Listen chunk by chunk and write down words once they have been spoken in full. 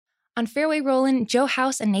On Fairway Rollin', Joe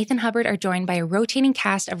House and Nathan Hubbard are joined by a rotating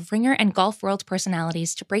cast of Ringer and Golf World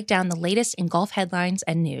personalities to break down the latest in golf headlines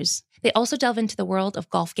and news. They also delve into the world of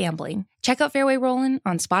golf gambling. Check out Fairway Rollin'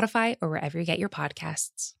 on Spotify or wherever you get your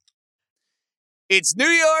podcasts. It's New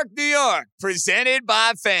York, New York, presented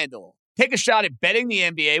by FanDuel. Take a shot at betting the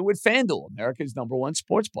NBA with FanDuel, America's #1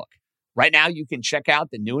 sportsbook. Right now, you can check out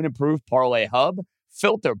the new and improved Parlay Hub,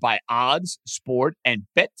 filter by odds, sport, and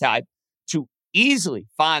bet type to easily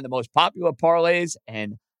find the most popular parlays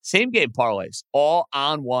and same-game parlays all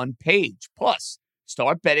on one page. Plus,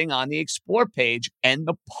 start betting on the Explore page and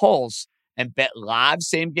the Pulse and bet live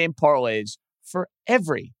same-game parlays for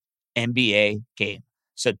every NBA game.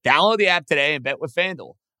 So download the app today and bet with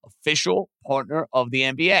FanDuel, official partner of the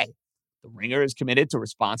NBA. The Ringer is committed to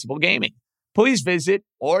responsible gaming. Please visit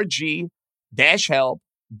rg-help.com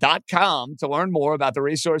to learn more about the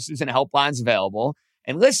resources and helplines available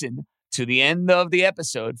and listen to the end of the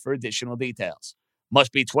episode for additional details.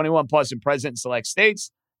 Must be 21 plus and present in select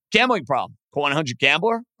states. Gambling problem? Call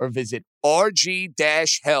 1-800-GAMBLER or visit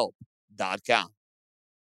rg-help.com.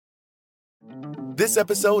 This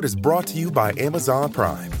episode is brought to you by Amazon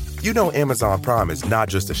Prime. You know Amazon Prime is not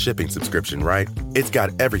just a shipping subscription, right? It's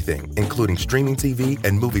got everything, including streaming TV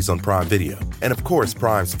and movies on Prime Video. And of course,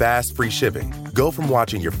 Prime's fast, free shipping. Go from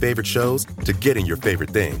watching your favorite shows to getting your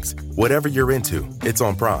favorite things. Whatever you're into, it's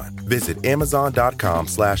on Prime. Visit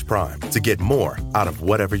amazon.com/Prime to get more out of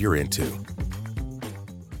whatever you're into.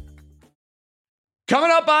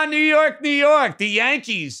 Coming up on New York, New York, the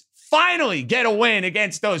Yankees finally get a win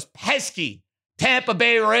against those pesky Tampa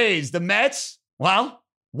Bay Rays. The Mets, well,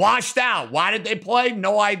 washed out. Why did they play?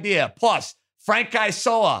 No idea. Plus, Frank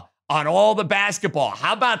Isola on all the basketball.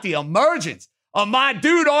 How about the emergence of my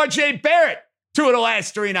dude, R.J. Barrett, 2 of the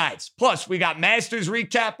last 3 nights? Plus, we got Masters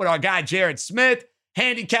recap with our guy, Jared Smith,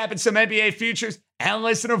 handicapping some NBA futures, and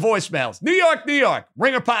listener voicemails. New York, New York,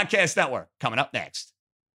 Ringer Podcast Network, coming up next.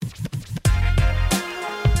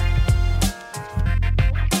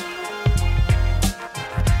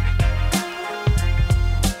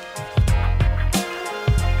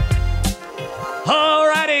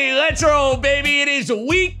 Alrighty, let's roll, baby. It is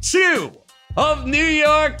week 2 of New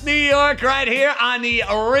York, New York, right here on the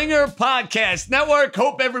Ringer Podcast Network.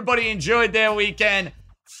 Hope everybody enjoyed their weekend.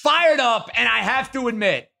 Fired up, and I have to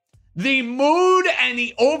admit, the mood and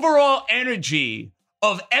the overall energy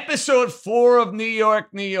of episode 4 of New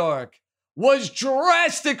York, New York was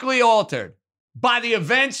drastically altered by the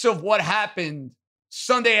events of what happened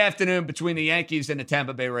Sunday afternoon between the Yankees and the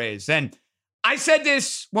Tampa Bay Rays. And I said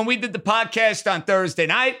this when we did the podcast on Thursday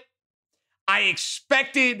night. I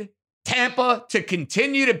expected Tampa to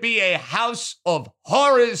continue to be a house of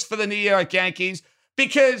horrors for the New York Yankees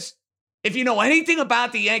because if you know anything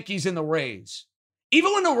about the Yankees and the Rays,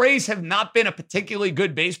 even when the Rays have not been a particularly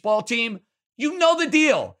good baseball team, you know the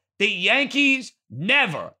deal. The Yankees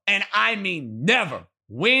never, and I mean never,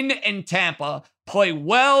 win in Tampa, play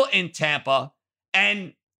well in Tampa,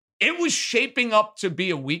 and it was shaping up to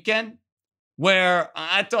be a weekend where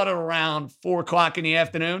I thought at around 4 o'clock in the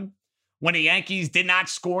afternoon, when the Yankees did not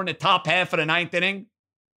score in the top half of the 9th inning,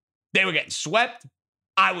 they were getting swept.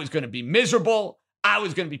 I was going to be miserable. I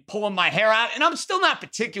was going to be pulling my hair out. And I'm still not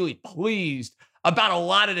particularly pleased about a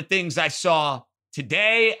lot of the things I saw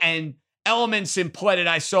today and elements in play that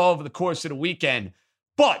I saw over the course of the weekend.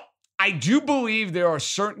 But I do believe there are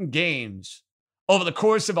certain games over the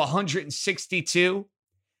course of 162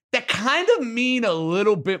 that kind of mean a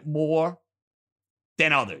little bit more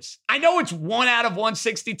than others. I know it's 1 out of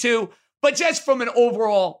 162, but just from an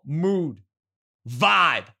overall mood,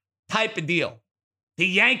 vibe type of deal, the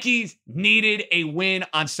Yankees needed a win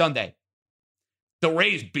on Sunday. The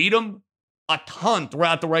Rays beat them a ton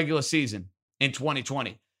throughout the regular season in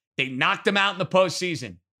 2020. They knocked them out in the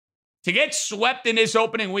postseason. To get swept in this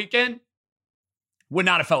opening weekend would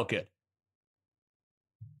not have felt good.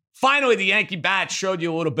 Finally, the Yankee bats showed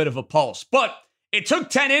you a little bit of a pulse, but it took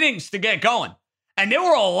 10 innings to get going. And there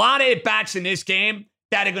were a lot of at-bats in this game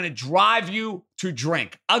that are going to drive you to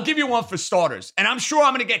drink. I'll give you one for starters. And I'm sure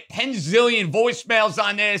I'm going to get 10 zillion voicemails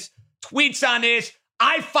on this, tweets on this.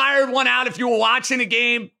 I fired one out if you were watching the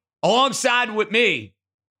game alongside with me.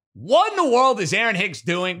 What in the world is Aaron Hicks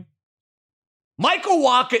doing? Michael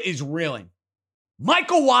Wacha is reeling.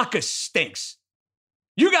 Michael Wacha stinks.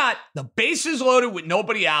 You got the bases loaded with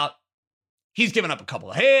nobody out. He's given up a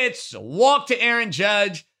couple of hits, a walk to Aaron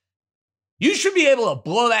Judge. You should be able to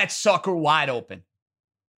blow that sucker wide open.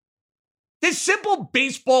 This simple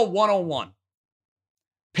baseball 101.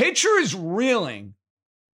 Pitcher is reeling.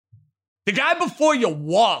 The guy before you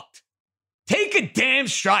walked. Take a damn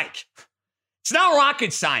strike. It's not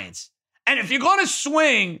rocket science. And if you're going to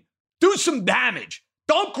swing Do some damage.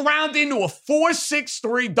 Don't ground into a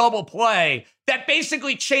 4-6-3 double play that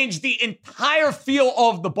basically changed the entire feel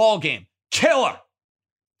of the ball game. Killer.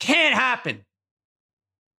 Can't happen.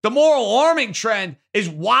 The more alarming trend is,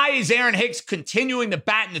 why is Aaron Hicks continuing to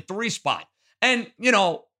bat in the 3 spot? And, you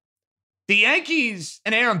know, the Yankees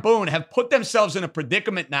and Aaron Boone have put themselves in a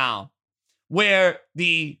predicament now where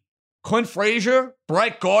the Clint Frazier,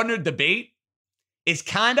 Brett Gardner debate is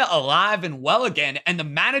kind of alive and well again. And the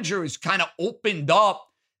manager has kind of opened up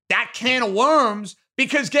that can of worms,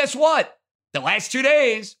 because guess what? The last 2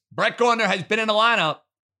 days, Brett Gardner has been in the lineup.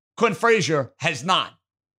 Clint Frazier has not.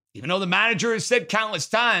 Even though the manager has said countless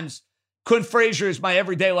times, Clint Frazier is my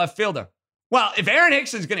everyday left fielder. Well, if Aaron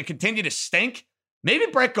Hicks is going to continue to stink,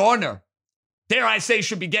 maybe Brett Gardner, dare I say,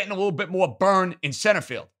 should be getting a little bit more burn in center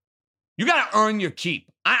field. You got to earn your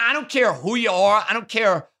keep. I don't care who you are. I don't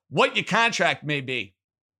care what your contract may be.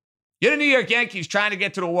 You're the New York Yankees trying to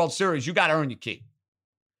get to the World Series. You got to earn your keep.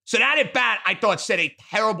 So that at bat, I thought, set a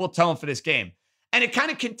terrible tone for this game. And it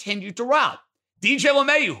kind of continued throughout. DJ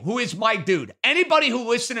LeMahieu, who is my dude. Anybody who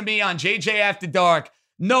listened to me on JJ After Dark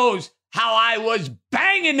knows how I was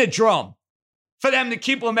banging the drum for them to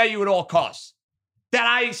keep LeMahieu at all costs. That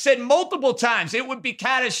I said multiple times it would be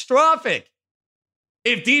catastrophic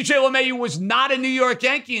if DJ LeMahieu was not a New York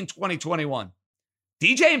Yankee in 2021.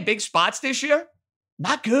 DJ in big spots this year,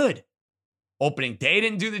 not good. Opening day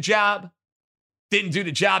didn't do the job. Didn't do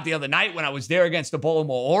the job the other night when I was there against the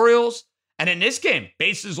Baltimore Orioles. And in this game,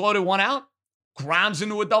 bases loaded, 1 out, grounds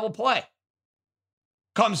into a double play.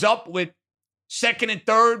 Comes up with 2nd and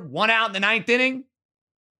 3rd, 1 out in the 9th inning.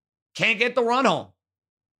 Can't get the run home.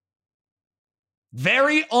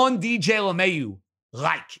 Very on DJ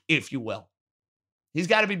LeMahieu-like, if you will. He's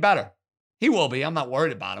got to be better. He will be. I'm not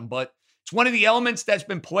worried about him, but it's one of the elements that's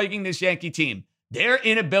been plaguing this Yankee team. Their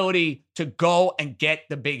inability to go and get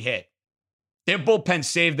the big hit. Their bullpen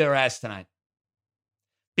saved their ass tonight.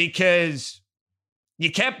 Because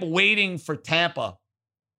you kept waiting for Tampa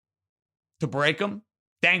to break them.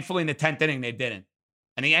 Thankfully, in the 10th inning, they didn't.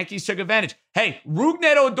 And the Yankees took advantage. Hey,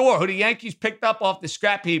 Rougned Odor, who the Yankees picked up off the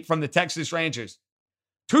scrap heap from the Texas Rangers.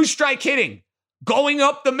 2-strike hitting, going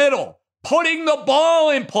up the middle, putting the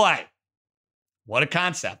ball in play. What a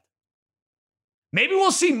concept. Maybe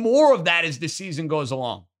we'll see more of that as the season goes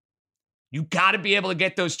along. You got to be able to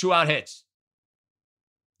get those 2-out hits.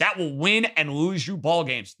 That will win and lose you ball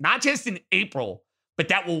games. Not just in April, but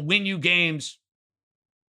that will win you games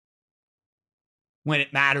when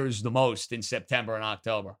it matters the most in September and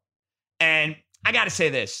October. And I got to say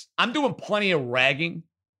this. I'm doing plenty of ragging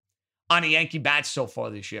on the Yankee bats so far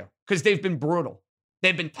this year because they've been brutal.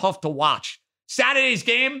 They've been tough to watch. Saturday's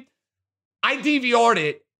game, I DVR'd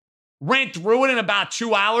it, ran through it in about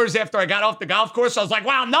 2 hours after I got off the golf course. I was like,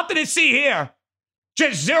 wow, nothing to see here.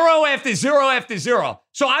 Just 0 after 0 after 0.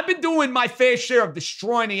 So I've been doing my fair share of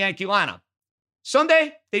destroying the Yankee lineup.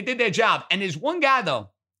 Sunday, they did their job. And there's one guy, though,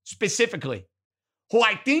 specifically, who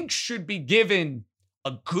I think should be given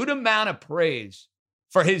a good amount of praise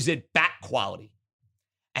for his at-bat quality.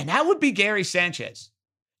 And that would be Gary Sanchez.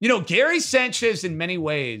 You know, Gary Sanchez, in many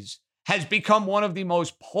ways, has become one of the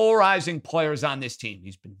most polarizing players on this team.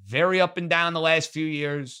 He's been very up and down the last few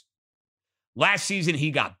years. Last season, he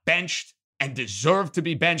got benched and deserved to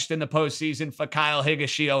be benched in the postseason for Kyle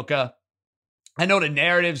Higashioka. I know the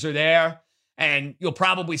narratives are there, and you'll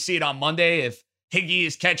probably see it on Monday if Higgy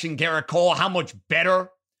is catching Garrett Cole, how much better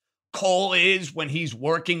Cole is when he's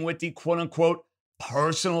working with the quote-unquote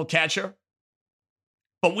personal catcher.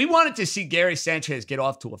 But we wanted to see Gary Sanchez get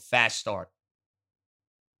off to a fast start.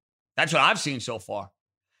 That's what I've seen so far.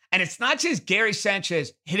 And it's not just Gary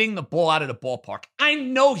Sanchez hitting the ball out of the ballpark. I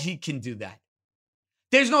know he can do that.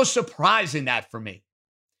 There's no surprise in that for me.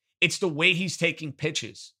 It's the way he's taking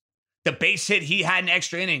pitches. The base hit he had in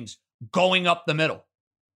extra innings going up the middle.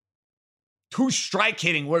 2-strike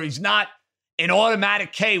hitting where he's not an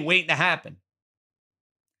automatic K waiting to happen.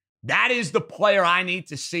 That is the player I need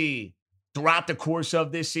to see throughout the course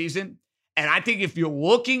of this season. And I think if you're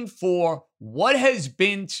looking for what has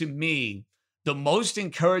been, to me, the most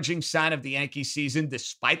encouraging sign of the Yankee season,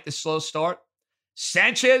 despite the slow start,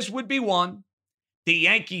 Sanchez would be one. The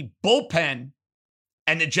Yankee bullpen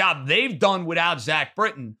and the job they've done without Zach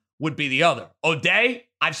Britton would be the other. O'Day,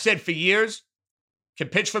 I've said for years, can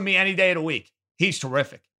pitch for me any day of the week. He's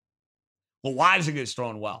terrific. Loaisiga's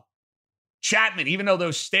throwing well. Chapman, even though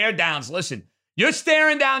those stare downs, listen, you're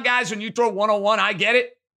staring down guys when you throw 101, I get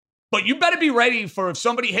it. But you better be ready for if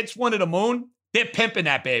somebody hits one to the moon, they're pimping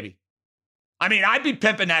that baby. I mean, I'd be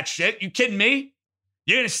pimping that shit. You kidding me?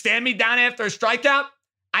 You're going to stand me down after a strikeout?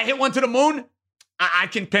 I hit one to the moon? I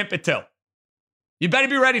can pimp it too. You better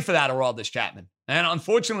be ready for that, Aroldis Chapman. And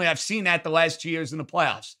unfortunately, I've seen that the last 2 years in the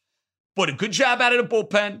playoffs. But a good job out of the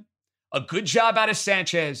bullpen, a good job out of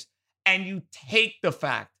Sanchez, and you take the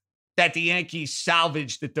fact that the Yankees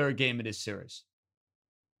salvaged the third game of this series.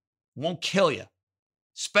 Won't kill you,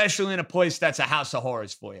 especially in a place that's a house of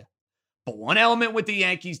horrors for you. But one element with the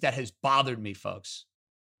Yankees that has bothered me, folks,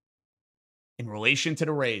 in relation to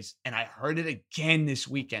the Rays, and I heard it again this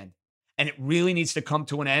weekend, and it really needs to come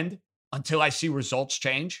to an end until I see results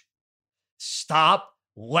change. Stop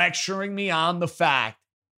lecturing me on the fact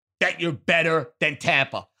that you're better than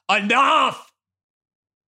Tampa. Enough!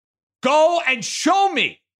 Go and show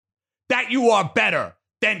me that you are better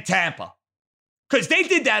than Tampa. Because they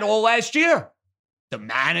did that all last year. The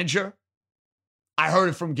manager. I heard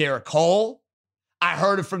it from Garrett Cole. I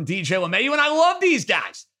heard it from DJ LeMahieu, and I love these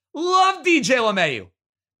guys. Love DJ LeMahieu.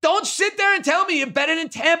 Don't sit there and tell me you're better than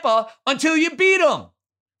Tampa until you beat them.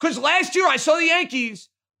 Because last year I saw the Yankees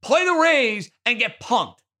play the Rays and get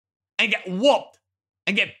punked and get whooped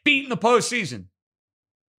and get beat in the postseason.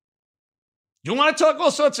 You want to talk all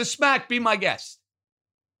sorts of smack? Be my guest.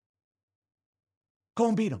 Go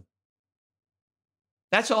and beat them.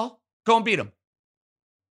 That's all. Go and beat them.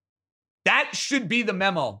 That should be the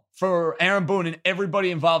memo for Aaron Boone and everybody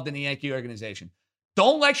involved in the Yankee organization.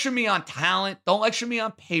 Don't lecture me on talent. Don't lecture me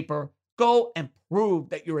on paper. Go and prove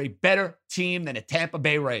that you're a better team than the Tampa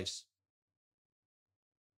Bay Rays.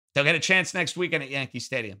 They'll get a chance next weekend at Yankee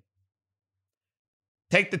Stadium.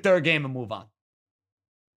 Take the third game and move on.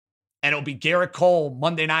 And it'll be Garrett Cole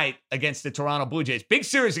Monday night against the Toronto Blue Jays. Big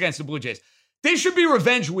series against the Blue Jays. This should be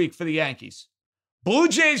revenge week for the Yankees. Blue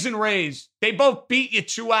Jays and Rays, they both beat you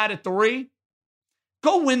 2 out of 3.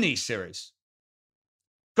 Go win these series.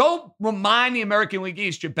 Go remind the American League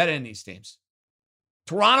East you're better than these teams.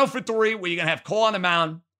 Toronto for 3, where you're going to have Cole on the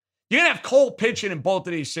mound. You're going to have Cole pitching in both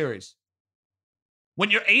of these series.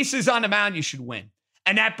 When your ace is on the mound, you should win.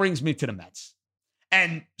 And that brings me to the Mets.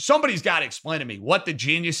 And somebody's got to explain to me what the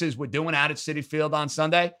geniuses were doing out at Citi Field on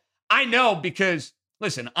Sunday. I know because,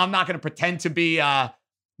 listen, I'm not going to pretend to be a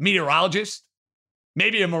meteorologist,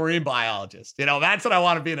 maybe a marine biologist. You know, that's what I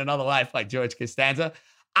want to be in another life like George Costanza.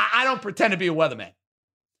 I don't pretend to be a weatherman.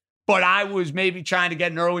 But I was maybe trying to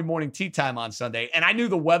get an early morning tea time on Sunday, and I knew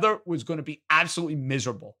the weather was going to be absolutely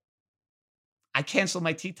miserable. I canceled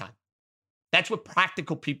my tea time. That's what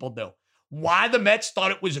practical people do. Why the Mets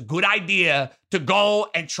thought it was a good idea to go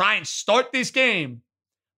and try and start this game,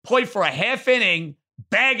 play for a half inning,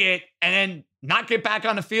 bag it, and then not get back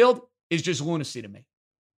on the field is just lunacy to me.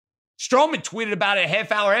 Stroman tweeted about it a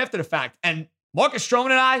half hour after the fact, and Marcus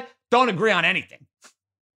Stroman and I don't agree on anything.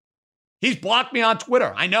 He's blocked me on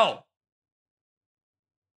Twitter. I know.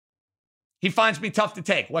 He finds me tough to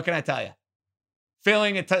take. What can I tell you?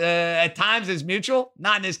 Feeling at times is mutual?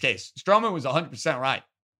 Not in this case. Stroman was 100% right.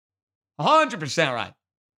 100% right.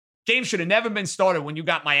 Game should have never been started when you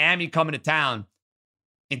got Miami coming to town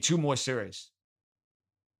in 2 more series.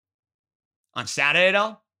 On Saturday,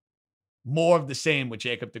 though, more of the same with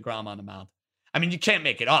Jacob deGrom on the mound. I mean, you can't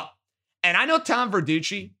make it up. And I know Tom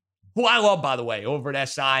Verducci, who I love, by the way, over at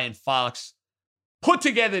SI and Fox, put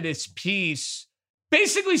together this piece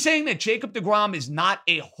basically saying that Jacob deGrom is not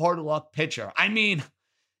a hard luck pitcher. I mean,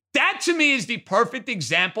 that to me is the perfect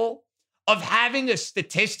example of having a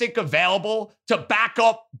statistic available to back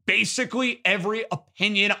up basically every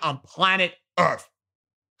opinion on planet Earth.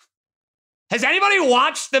 Has anybody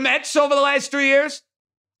watched the Mets over the last 3 years?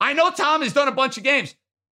 I know Tom has done a bunch of games.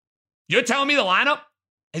 You're telling me the lineup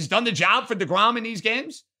has done the job for deGrom in these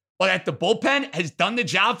games? Or that the bullpen has done the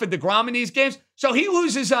job for deGrom in these games? So he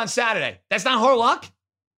loses on Saturday. That's not hard luck?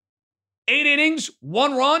 8 innings,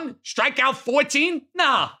 1 run, strikeout 14?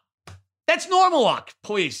 Nah, that's normal luck,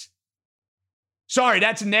 please. Sorry,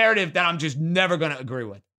 that's a narrative that I'm just never going to agree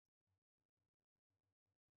with.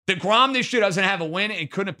 deGrom this year doesn't have a win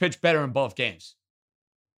and couldn't have pitched better in both games.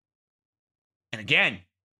 And again,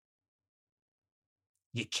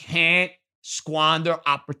 you can't squander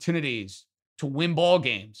opportunities to win ball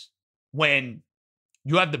games when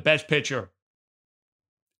you have the best pitcher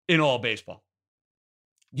in all baseball.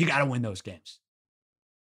 You got to win those games.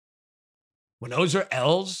 When those are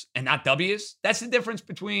L's and not W's, that's the difference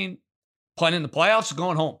between playing in the playoffs or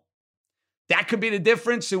going home. That could be the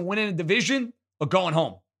difference in winning a division or going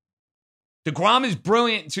home. deGrom is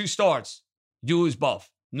brilliant in 2 starts. You lose both.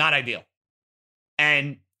 Not ideal.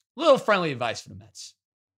 And a little friendly advice for the Mets.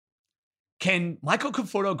 Can Michael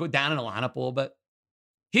Conforto go down in the lineup a little bit?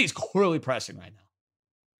 He's clearly pressing right now.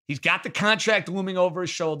 He's got the contract looming over his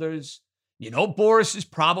shoulders. You know Boris is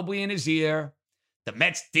probably in his ear. The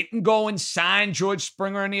Mets didn't go and sign George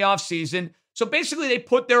Springer in the offseason So basically, they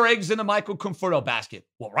put their eggs in the Michael Conforto basket.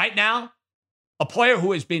 Well, right now, a player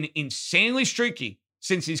who has been insanely streaky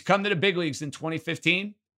since he's come to the big leagues in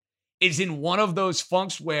 2015 is in one of those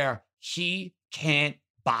funks where he can't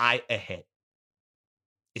buy a hit.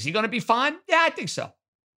 Is he going to be fine? Yeah, I think so.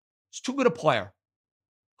 He's too good a player.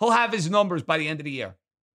 He'll have his numbers by the end of the year.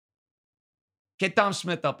 Get Dom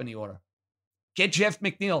Smith up in the order. Get Jeff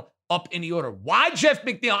McNeil up in the order. Why Jeff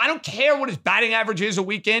McNeil? I don't care what his batting average is a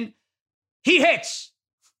weekend. He hits.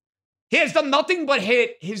 He has done nothing but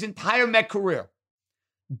hit his entire Met career.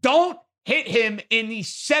 Don't hit him in the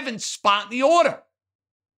 7th spot in the order.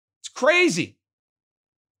 It's crazy.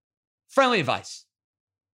 Friendly advice.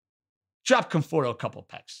 Drop Conforto a couple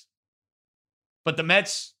pecks. But the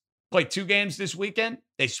Mets played 2 games this weekend.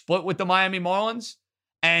 They split with the Miami Marlins.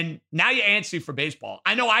 And now you're antsy for baseball.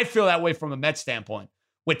 I know I feel that way from a Mets standpoint.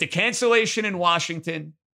 With the cancellation in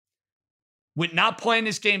Washington, with not playing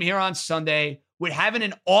this game here on Sunday, with having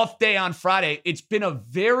an off day on Friday, it's been a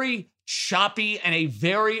very choppy and a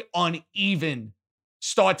very uneven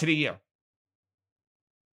start to the year.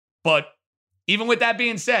 But even with that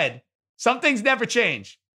being said, some things never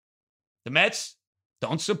change. The Mets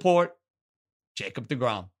don't support Jacob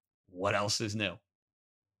deGrom. What else is new?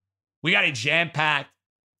 We got a jam-packed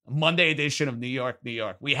Monday edition of New York, New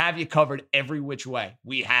York. We have you covered every which way.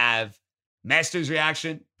 We have Masters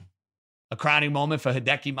reaction, a crowning moment for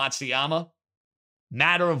Hideki Matsuyama.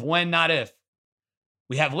 Matter of when, not if.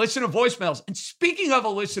 We have listener voicemails. And speaking of a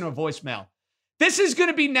listener voicemail, this is going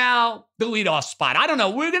to be now the leadoff spot. I don't know.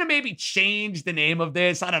 We're going to maybe change the name of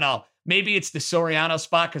this. I don't know. Maybe it's the Soriano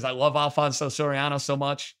spot because I love Alfonso Soriano so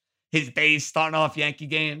much. His days starting off Yankee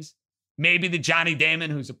games. Maybe the Johnny Damon,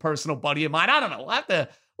 who's a personal buddy of mine. I don't know.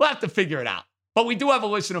 We'll have to figure it out. But we do have a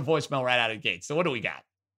listener voicemail right out of the gate. So what do we got?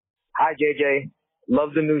 Hi, JJ.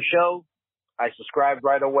 Love the new show. I subscribed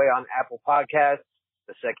right away on Apple Podcasts.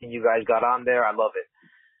 The second you guys got on there, I love it.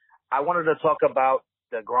 I wanted to talk about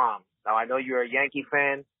deGrom. Now, I know you're a Yankee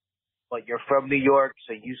fan, but you're from New York,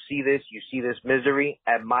 so you see this misery.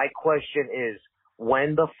 And my question is,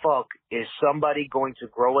 when the fuck is somebody going to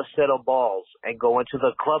grow a set of balls and go into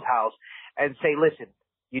the clubhouse and say, listen,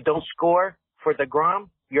 you don't score for deGrom,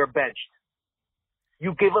 you're benched.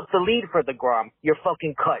 You give up the lead for deGrom, you're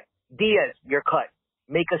fucking cut. Diaz, you're cut.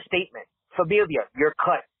 Make a statement. Familia, you're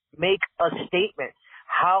cut. Make a statement.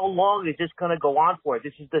 How long is this going to go on for?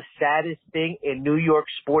 This is the saddest thing in New York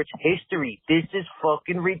sports history. This is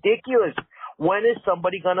fucking ridiculous. When is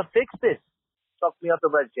somebody going to fix this? Suck me up the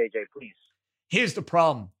ledge, JJ, please. Here's the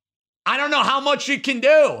problem. I don't know how much you can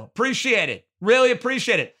do. Appreciate it. Really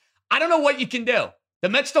appreciate it. I don't know what you can do. The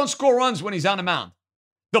Mets don't score runs when he's on the mound.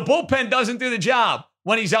 The bullpen doesn't do the job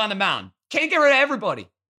when he's on the mound. Can't get rid of everybody.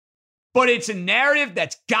 But it's a narrative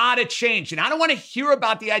that's got to change. And I don't want to hear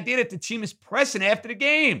about the idea that the team is pressing after the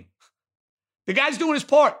game. The guy's doing his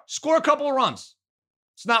part. Score a couple of runs.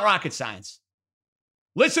 It's not rocket science.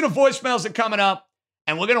 Listen to voicemails that are coming up.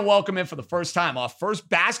 And we're going to welcome in for the first time our first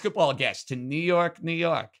basketball guest to New York, New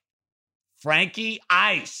York. Frankie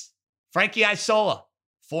Ice. Frankie Isola,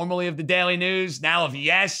 formerly of the Daily News, now of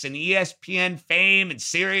Yes and ESPN fame and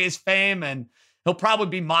Sirius fame. And he'll probably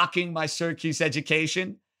be mocking my Syracuse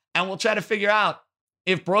education. And we'll try to figure out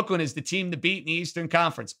if Brooklyn is the team to beat in the Eastern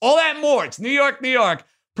Conference. All that and more. It's New York, New York,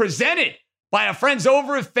 presented by our friends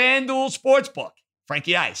over at FanDuel Sportsbook.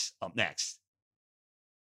 Frankie Ice up next.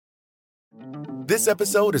 This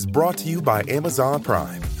episode is brought to you by Amazon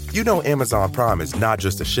Prime. You know Amazon Prime is not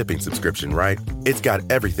just a shipping subscription, right? It's got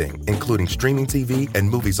everything, including streaming TV and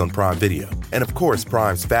movies on Prime Video. And of course,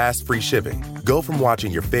 Prime's fast, free shipping. Go from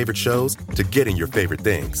watching your favorite shows to getting your favorite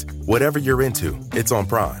things. Whatever you're into, it's on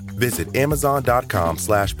Prime. Visit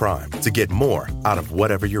Amazon.com/Prime to get more out of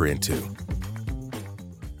whatever you're into.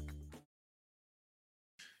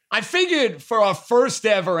 I figured for our first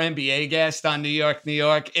ever NBA guest on New York, New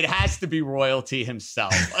York, it has to be royalty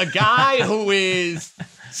himself. A guy who is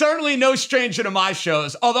certainly no stranger to my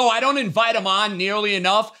shows, although I don't invite him on nearly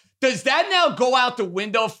enough. Does that now go out the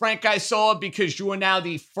window, Frank Isola, because you are now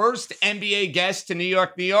the first NBA guest to New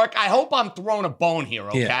York, New York? I hope I'm throwing a bone here,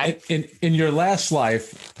 okay? Yeah. In your last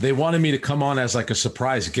life, they wanted me to come on as like a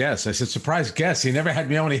surprise guest. I said, surprise guest? He never had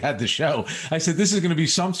me on when he had the show. I said, this is going to be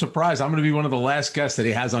some surprise. I'm going to be one of the last guests that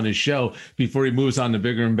he has on his show before he moves on to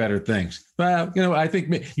bigger and better things. Well, I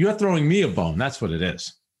think you're throwing me a bone. That's what it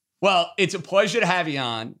is. Well, it's a pleasure to have you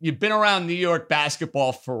on. You've been around New York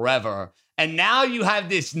basketball forever. And now you have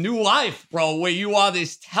this new life, bro, where you are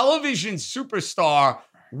this television superstar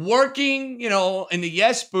working, in the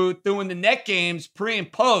Yes booth, doing the net games pre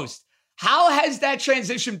and post. How has that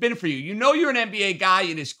transition been for you? You know you're an NBA guy.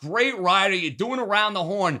 You're this great writer. You're doing Around the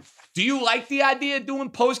Horn. Do you like the idea of doing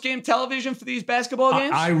post-game television for these basketball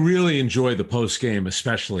games? I really enjoy the post-game,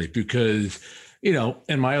 especially because,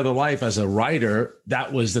 in my other life as a writer,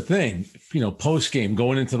 that was the thing, post-game,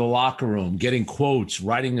 going into the locker room, getting quotes,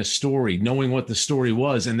 writing a story, knowing what the story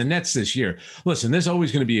was. And the Nets this year, listen, there's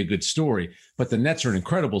always going to be a good story, but the Nets are an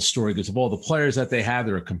incredible story because of all the players that they have.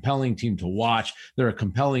 They're a compelling team to watch. They're a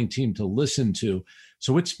compelling team to listen to.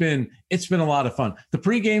 So it's been a lot of fun. The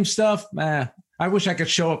pregame stuff, I wish I could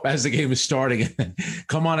show up as the game is starting.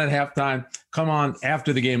 Come on at halftime. Come on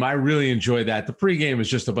after the game. I really enjoy that. The pregame is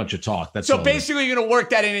just a bunch of talk. That's so basically you're going to work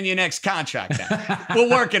that in your next contract then. We're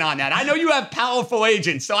working on that. I know you have powerful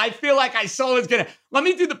agents, so I feel like someone's going to, let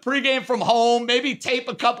me do the pregame from home, maybe tape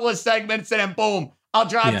a couple of segments, and then boom, I'll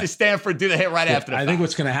drive to Stanford, do the hit right after the I think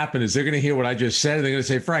what's going to happen is they're going to hear what I just said, and they're going to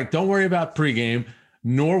say, Frank, don't worry about pregame,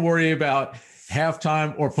 nor worry about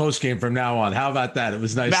halftime or postgame from now on. How about that? It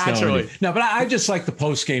was nice. Naturally. No, but I just like the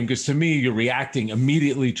postgame because to me, you're reacting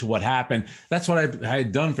immediately to what happened. That's what I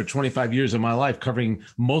had done for 25 years of my life, covering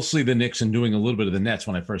mostly the Knicks and doing a little bit of the Nets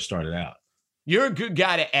when I first started out. You're a good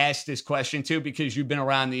guy to ask this question too, because you've been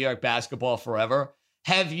around New York basketball forever.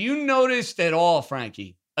 Have you noticed at all,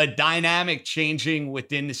 Frankie, a dynamic changing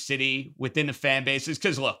within the city, within the fan bases?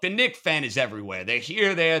 Because look, the Knicks fan is everywhere. They're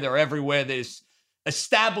here, they're everywhere. There's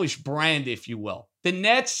established brand, if you will. The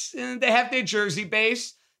Nets, they have their Jersey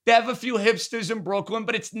base. They have a few hipsters in Brooklyn,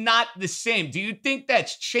 but it's not the same. Do you think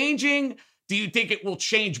that's changing? Do you think it will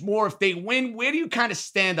change more if they win? Where do you kind of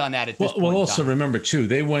stand on that at this point? Well, also remember, too,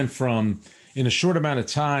 they went from, in a short amount of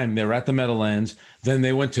time, they were at the Meadowlands. Then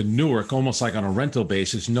they went to Newark, almost like on a rental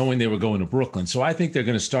basis, knowing they were going to Brooklyn. So I think they're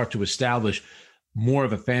going to start to establish more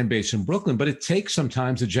of a fan base in Brooklyn, but it takes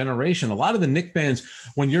sometimes a generation. A lot of the Knicks fans,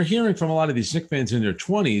 when you're hearing from a lot of these Knicks fans in their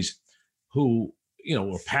 20s who,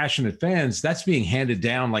 were passionate fans, that's being handed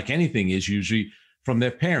down like anything is usually from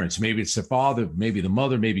their parents. Maybe it's the father, maybe the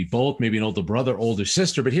mother, maybe both, maybe an older brother, older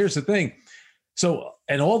sister. But here's the thing. So,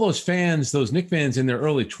 and all those fans, those Knicks fans in their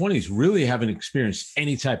early 20s really haven't experienced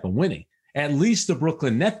any type of winning. At least the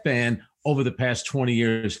Brooklyn Nets fan over the past 20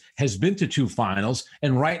 years has been to 2 finals.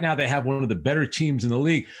 And right now they have one of the better teams in the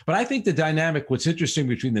league. But I think the dynamic, what's interesting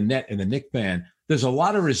between the Net and the Knicks fan, there's a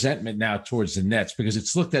lot of resentment now towards the Nets because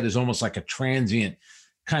it's looked at as almost like a transient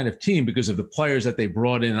kind of team because of the players that they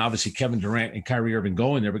brought in. Obviously Kevin Durant and Kyrie Irving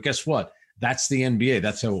going there. But guess what? That's the NBA.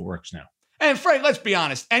 That's how it works now. And Frank, let's be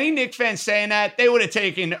honest. Any Knicks fan saying that, they would have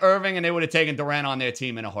taken Irving and they would have taken Durant on their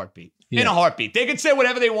team in a heartbeat. Yeah. In a heartbeat. They could say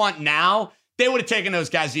whatever they want now. They would have taken those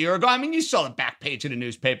guys a year ago. I mean, you saw the back page of the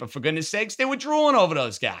newspaper, for goodness sakes. They were drooling over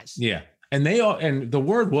those guys. Yeah. And the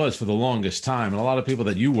word was for the longest time, and a lot of people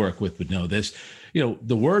that you work with would know this,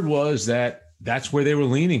 the word was that that's where they were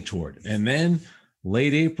leaning toward. And then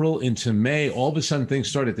late April into May, all of a sudden things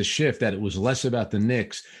started to shift, that it was less about the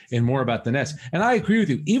Knicks and more about the Nets. And I agree with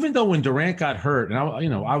you. Even though when Durant got hurt, and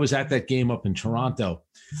I was at that game up in Toronto,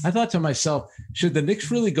 I thought to myself, should the Knicks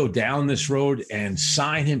really go down this road and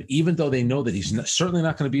sign him, even though they know that he's certainly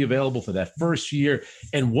not going to be available for that first year?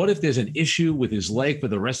 And what if there's an issue with his leg for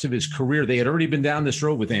the rest of his career? They had already been down this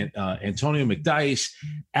road with Antonio McDyess,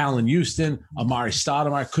 Allen Houston, Amari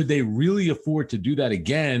Stoudemire. Could they really afford to do that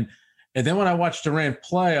again? And then when I watched Durant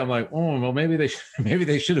play, I'm like, oh, well, maybe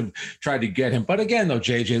they should have tried to get him. But again, though,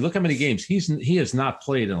 JJ, look how many games he has not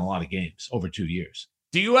played in a lot of games over 2 years.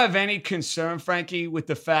 Do you have any concern, Frankie, with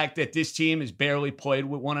the fact that this team has barely played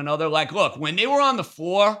with one another? Like, look, when they were on the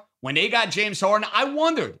floor, when they got James Harden, I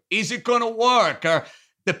wondered, is it going to work? Are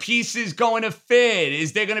the pieces going to fit?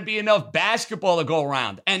 Is there going to be enough basketball to go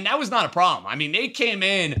around? And that was not a problem. I mean, they came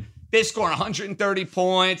in, they're scoring 130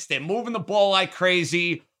 points. They're moving the ball like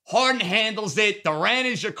crazy. Harden handles it. Durant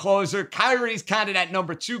is your closer. Kyrie's kind of that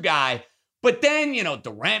number 2 guy. But then,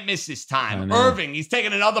 Durant misses time. Irving, he's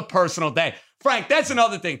taking another personal day. Frank, that's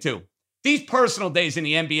another thing, too. These personal days in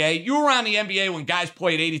the NBA, you were around the NBA when guys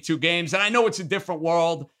played 82 games, and I know it's a different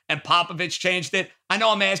world, and Popovich changed it. I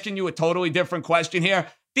know I'm asking you a totally different question here.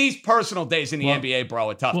 These personal days in the NBA, bro,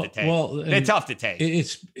 are tough to take. They're tough to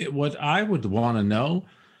take. What I would want to know,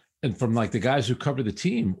 and from like the guys who cover the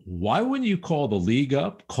team, why wouldn't you call the league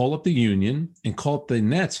up, call up the union, and call up the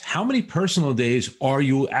Nets? How many personal days are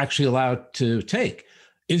you actually allowed to take?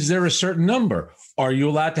 Is there a certain number? Are you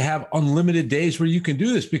allowed to have unlimited days where you can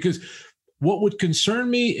do this? Because what would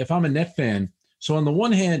concern me if I'm a Net fan, so on the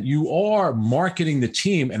one hand, you are marketing the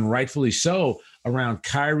team, and rightfully so, around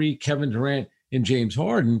Kyrie, Kevin Durant, and James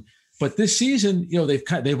Harden. But this season,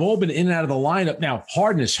 they've all been in and out of the lineup. Now,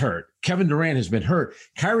 Harden is hurt. Kevin Durant has been hurt.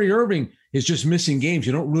 Kyrie Irving is just missing games.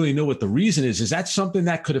 You don't really know what the reason is. Is that something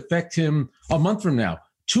that could affect him a month from now,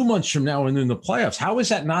 2 months from now and in the playoffs. How is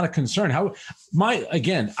that not a concern? I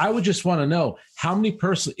would just want to know how many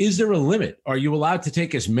is there a limit? Are you allowed to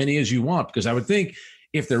take as many as you want? Because I would think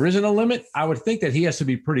if there isn't a limit, I would think that he has to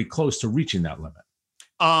be pretty close to reaching that limit.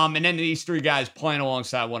 And then these three guys playing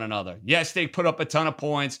alongside one another. Yes, they put up a ton of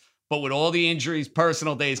points, but with all the injuries,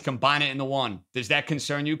 personal days, combine it into one. Does that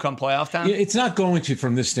concern you come playoff time? Yeah, it's not going to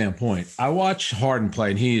from this standpoint. I watch Harden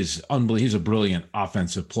play, and he's a brilliant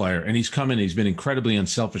offensive player, and he's been incredibly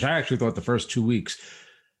unselfish. I actually thought the first 2 weeks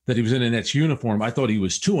that he was in a Nets uniform, I thought he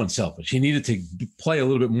was too unselfish. He needed to play a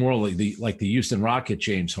little bit more like the Houston Rocket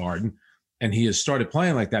James Harden, and he has started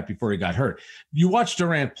playing like that before he got hurt. You watch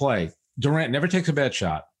Durant play. Durant never takes a bad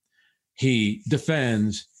shot. He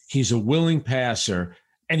defends. He's a willing passer,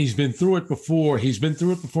 and he's been through it before. He's been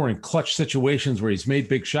through it before in clutch situations where he's made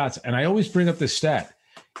big shots. And I always bring up this stat.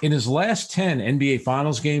 In his last 10 NBA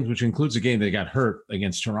Finals games, which includes a game that got hurt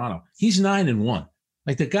against Toronto, he's 9-1.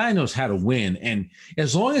 Like, the guy knows how to win. And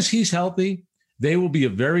as long as he's healthy, they will be a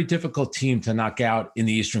very difficult team to knock out in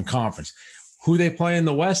the Eastern Conference. Who they play in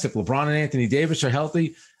the West, if LeBron and Anthony Davis are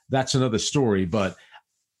healthy, that's another story. But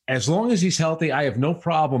as long as he's healthy, I have no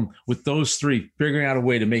problem with those three figuring out a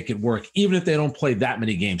way to make it work, even if they don't play that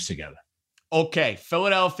many games together. Okay,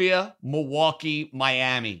 Philadelphia, Milwaukee,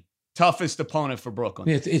 Miami. Toughest opponent for Brooklyn.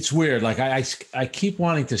 It's weird. Like, I keep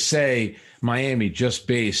wanting to say Miami just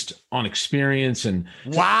based on experience and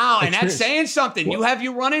wow, and that's saying something. Well, you have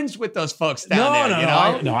your run-ins with those folks down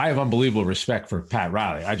there. I have unbelievable respect for Pat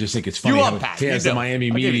Riley. I just think it's funny how he has the Miami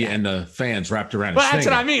media and the fans wrapped around his finger. That's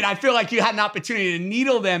what I mean. I feel like you had an opportunity to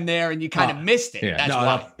needle them there and you kind of missed it. Yeah, that's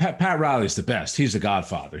why. Pat Riley's the best. He's the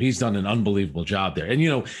godfather. He's done an unbelievable job there. And,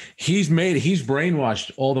 he's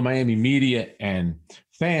brainwashed all the Miami media and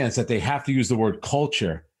fans that they have to use the word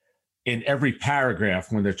culture in every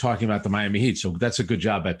paragraph when they're talking about the Miami Heat. So that's a good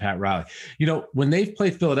job by Pat Riley. When they've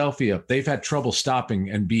played Philadelphia, they've had trouble stopping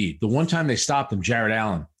Embiid. The one time they stopped him, Jared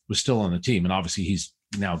Allen was still on the team. And obviously he's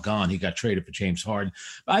now gone. He got traded for James Harden.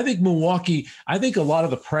 But I think Milwaukee, a lot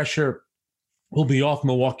of the pressure will be off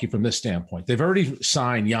Milwaukee from this standpoint. They've already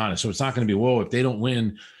signed Giannis. So it's not going to be, if they don't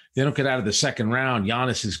win, they don't get out of the second round,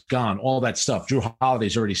 Giannis is gone, all that stuff. Drew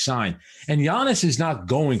Holiday's already signed. And Giannis is not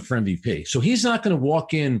going for MVP. So he's not going to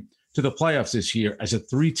walk in to the playoffs this year as a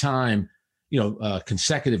three-time,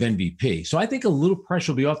 consecutive MVP. So I think a little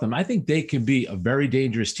pressure will be off them. I think they can be a very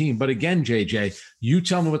dangerous team. But again, JJ, you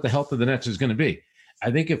tell me what the health of the Nets is going to be.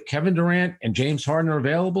 I think if Kevin Durant and James Harden are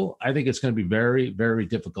available, I think it's going to be very, very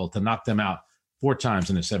difficult to knock them out 4 times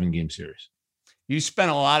in a 7-game series. You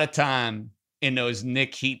spent a lot of time in those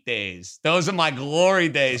Knick Heat days. Those are my glory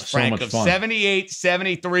days, Frank, of 78,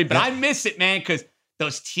 73. But I miss it, man, because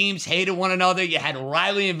those teams hated one another. You had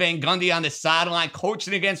Riley and Van Gundy on the sideline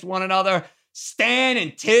coaching against one another. Stan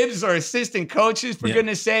and Tibbs are assistant coaches, for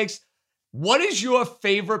goodness sakes. What is your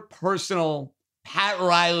favorite personal Pat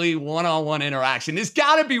Riley one-on-one interaction? There's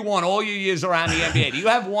got to be one all your years around the NBA. Do you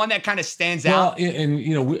have one that kind of stands out? Well,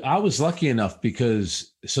 and, I was lucky enough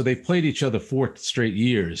because they played each other 4 straight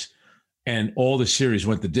years. And all the series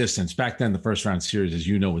went the distance. Back then, the first round series, as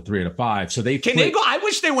you know, were 3 out of 5. So they go? I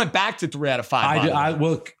wish they went back to 3 out of 5. It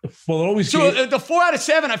always. So the 4 out of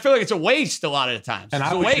 7, I feel like it's a waste a lot of the times. And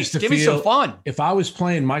it's a waste. Give me some fun. If I was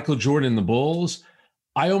playing Michael Jordan and the Bulls,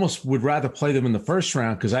 I almost would rather play them in the first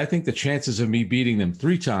round because I think the chances of me beating them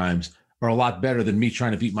 3 times are a lot better than me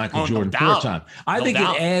trying to beat Michael Jordan 4 times. I think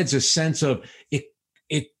it adds a sense of it.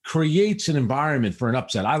 It creates an environment for an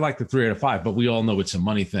upset. I like the 3 out of 5, but we all know it's a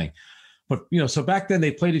money thing. But, so back then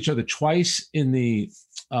they played each other twice in the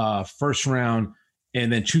first round and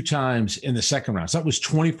then 2 times in the second round. So that was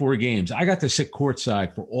 24 games. I got to sit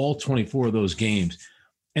courtside for all 24 of those games.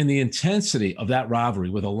 And the intensity of that rivalry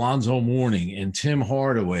with Alonzo Mourning and Tim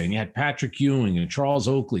Hardaway, and you had Patrick Ewing and Charles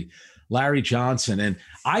Oakley, Larry Johnson. And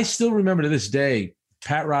I still remember to this day,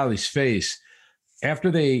 Pat Riley's face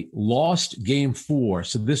after they lost game 4.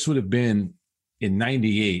 So this would have been in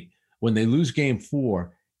 98 when they lose game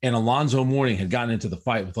 4. And Alonzo Mourning had gotten into the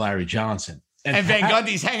fight with Larry Johnson. And Van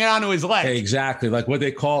Gundy's hanging on to his leg. Exactly. Like what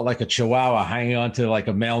they call it, like a chihuahua hanging onto like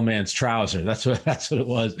a mailman's trouser. That's what it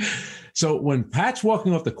was. So when Pat's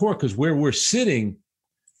walking off the court, because where we're sitting,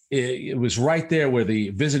 it was right there where the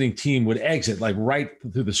visiting team would exit, like right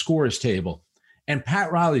through the scorer's table. And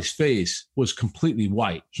Pat Riley's face was completely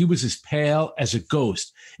white. He was as pale as a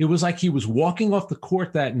ghost. It was like he was walking off the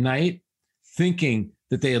court that night thinking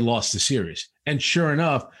that they had lost the series. And sure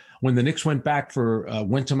enough, when the Knicks went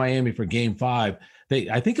to Miami for game 5,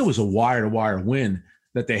 I think it was a wire-to-wire win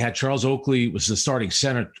that they had. Charles Oakley was the starting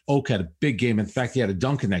center. Oak had a big game. In fact, he had a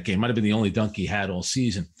dunk in that game. Might have been the only dunk he had all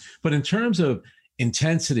season. But in terms of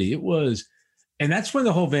intensity, it was And that's when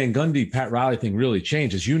the whole Van Gundy, Pat Riley thing really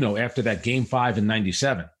changed, as you know, after that Game 5 in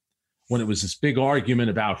 97, when it was this big argument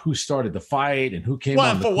about who started the fight and who came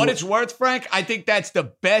on the for court. what it's worth, Frank, I think that's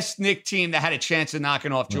the best Knick team that had a chance of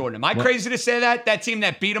knocking off Jordan. Am I crazy to say that? That team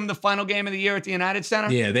that beat him the final game of the year at the United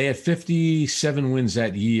Center? Yeah, they had 57 wins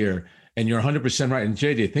that year, and you're 100% right. And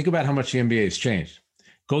JJ, think about how much the NBA has changed.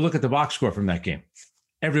 Go look at the box score from that game.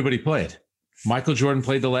 Everybody played. Michael Jordan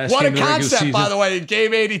played the last game of the regular season. What a concept, by the way, in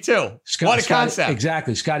Game 82. What a concept.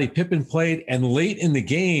 Exactly. Scottie Pippen played, and late in the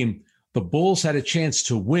game, the Bulls had a chance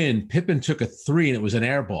to win. Pippen took a 3, and it was an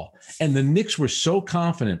air ball. And the Knicks were so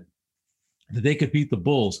confident that they could beat the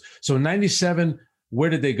Bulls. So in 97,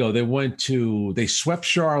 where did they go? They swept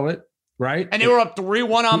Charlotte, right? And they were up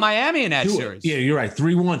 3-1 on Miami in that series. Yeah, you're right,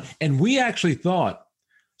 3-1. And we actually thought,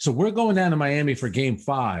 so we're going down to Miami for Game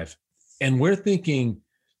 5, and we're thinking,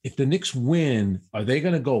 if the Knicks win, are they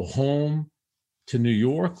going to go home to New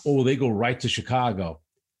York, or will they go right to Chicago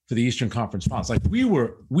for the Eastern Conference Finals? Like we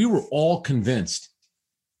were all convinced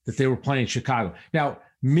that they were playing Chicago. Now,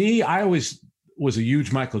 I always was a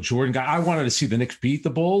huge Michael Jordan guy. I wanted to see the Knicks beat the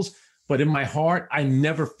Bulls, but in my heart, I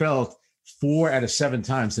never felt 4 out of 7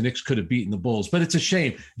 times the Knicks could have beaten the Bulls. But it's a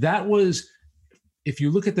shame. That was, if you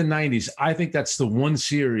look at the 90s, I think that's the one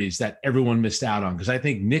series that everyone missed out on, because I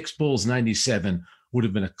think Knicks Bulls 97 would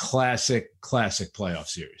have been a classic playoff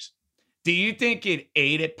series. Do you think it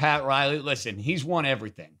aided Pat Riley? Listen, he's won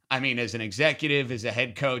everything. I mean, as an executive, as a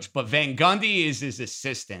head coach, but Van Gundy is his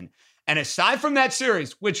assistant. And aside from that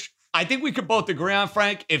series, which I think we could both agree on,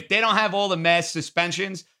 Frank, if they don't have all the mass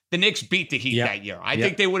suspensions, the Knicks beat the Heat that year. I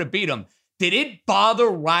think they would have beat them. Did it bother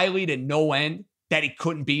Riley to no end that he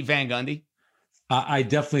couldn't beat Van Gundy? I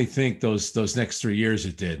definitely think those next 3 years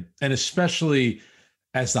it did. And especially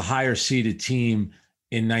as the higher seeded team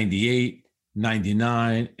in 98,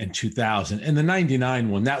 99, and 2000. And the 99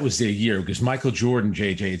 one, that was their year, because Michael Jordan,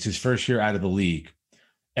 JJ, it's his first year out of the league.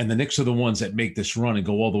 And the Knicks are the ones that make this run and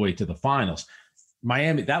go all the way to the finals.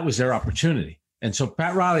 Miami, that was their opportunity. And so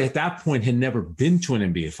Pat Riley at that point had never been to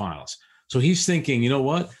an NBA Finals. So he's thinking, you know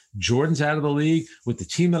what? Jordan's out of the league. With the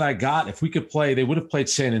team that I got, if we could play, they would have played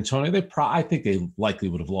San Antonio. I think they likely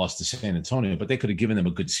would have lost to San Antonio, but they could have given them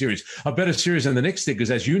a good series, a better series than the Knicks did,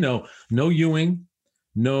 because as you know, no Ewing,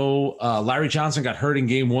 Larry Johnson got hurt in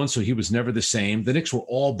Game 1, so he was never the same. The Knicks were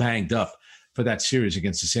all banged up for that series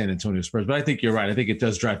against the San Antonio Spurs. But I think you're right. I think it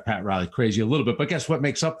does drive Pat Riley crazy a little bit. But guess what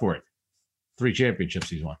makes up for it? 3 championships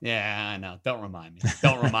he's won. Yeah, I know. Don't remind me.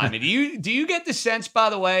 Don't remind me. Do you get the sense, by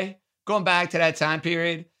the way, going back to that time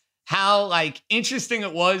period, how interesting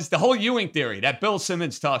it was, the whole Ewing theory that Bill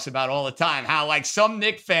Simmons talks about all the time, how some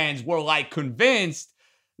Knick fans were convinced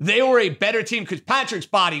they were a better team because Patrick's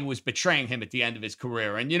body was betraying him at the end of his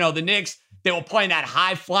career. And, the Knicks, they were playing that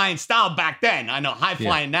high-flying style back then. I know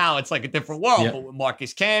high-flying now, it's like a different world. But with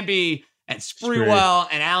Marcus Camby and Sprewell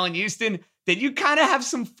and Allen Houston, did you kind of have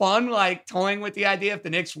some fun, toying with the idea if the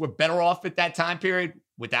Knicks were better off at that time period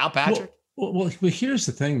without Patrick? Well, here's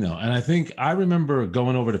the thing, though. And I think I remember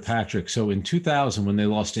going over to Patrick. So in 2000, when they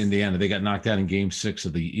lost to Indiana, they got knocked out in Game 6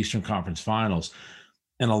 of the Eastern Conference Finals.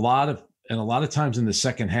 And a lot of times in the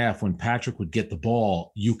second half, when Patrick would get the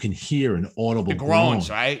ball, you can hear an audible groans,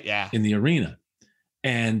 right? Yeah, in the arena.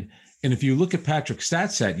 And if you look at Patrick's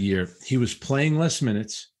stats that year, he was playing less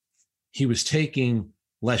minutes, he was taking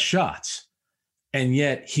less shots, and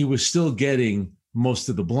yet he was still getting most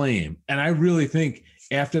of the blame. And I really think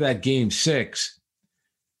after that Game 6,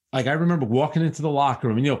 I remember walking into the locker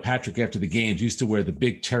room, and Patrick after the games used to wear the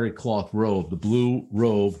big terry cloth robe, the blue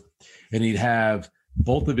robe, and he'd have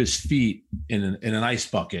both of his feet in an ice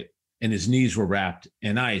bucket, and his knees were wrapped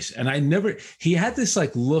in ice. And he had this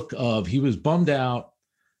look of, he was bummed out,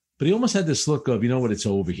 but he almost had this look of, it's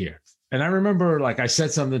over here. And I remember I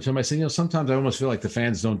said something to him. I said, sometimes I almost feel like the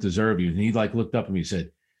fans don't deserve you. And he looked up at me and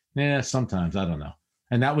said, sometimes, I don't know.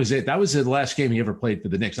 And that was it. That was the last game he ever played for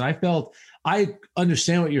the Knicks. And I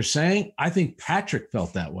understand what you're saying. I think Patrick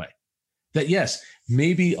felt that way. That yes,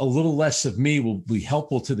 maybe a little less of me will be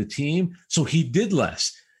helpful to the team. So he did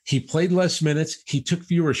less. He played less minutes. He took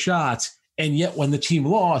fewer shots. And yet when the team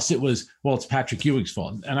lost, it was, it's Patrick Ewing's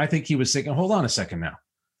fault. And I think he was thinking, hold on a second now.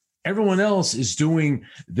 Everyone else is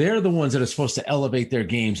they're the ones that are supposed to elevate their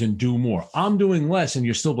games and do more. I'm doing less, and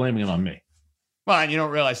you're still blaming it on me. Well, and you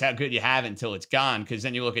don't realize how good you have it until it's gone, because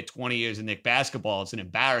then you look at 20 years of Knick basketball, it's an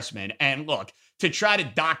embarrassment. And look, to try to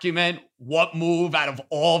document what move out of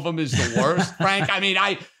all of them is the worst, Frank, I mean,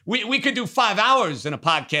 we could do 5 hours in a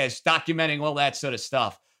podcast documenting all that sort of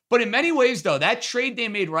stuff. But in many ways, though, that trade they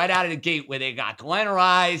made right out of the gate, where they got Glenn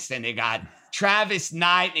Rice and they got Travis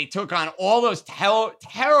Knight, and they took on all those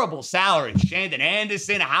terrible salaries, Shandon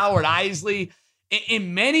Anderson, Howard Isley,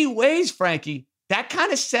 in many ways, Frankie, that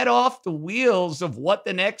kind of set off the wheels of what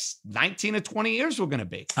the next 19 to 20 years were going to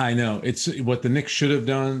be. I know. It's what the Knicks should have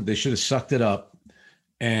done. They should have sucked it up.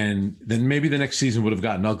 And then maybe the next season would have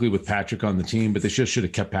gotten ugly with Patrick on the team, but they should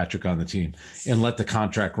have kept Patrick on the team and let the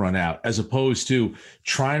contract run out, as opposed to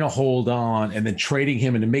trying to hold on and then trading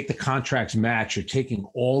him and to make the contracts match or taking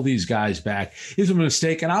all these guys back is a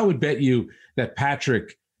mistake. And I would bet you that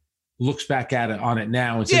Patrick looks back at it on it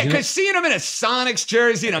now and says, yeah, because seeing him in a Sonics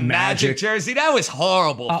jersey and a Magic jersey, that was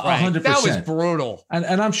horrible, Frank. 100%. That was brutal. And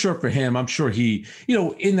I'm sure for him, I'm sure he,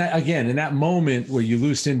 in that moment where you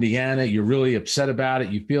lose to Indiana, you're really upset about it.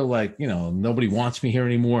 You feel like, nobody wants me here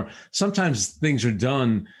anymore. Sometimes things are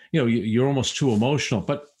done, you're almost too emotional.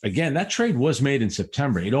 But again, that trade was made in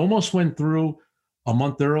September. It almost went through a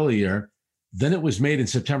month earlier. Then it was made in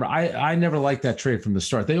September. I never liked that trade from the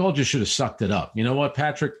start. They all just should have sucked it up. You know what,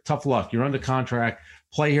 Patrick? Tough luck. You're under contract.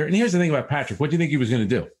 Play here. And here's the thing about Patrick. What do you think he was going to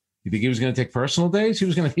do? You think he was going to take personal days? He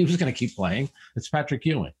was going to keep playing. It's Patrick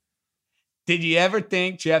Ewing. Did you ever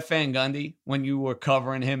think Jeff Van Gundy, when you were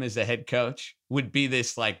covering him as a head coach, would be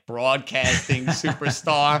this like broadcasting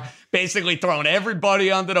superstar, basically throwing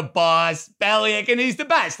everybody under the bus, Belichick, and he's the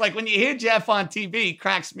best? Like when you hear Jeff on TV, it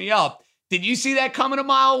cracks me up. Did you see that coming a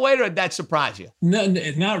mile away, or did that surprise you? No,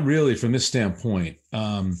 not really from this standpoint.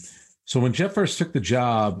 So when Jeff first took the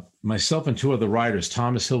job, myself and two other writers,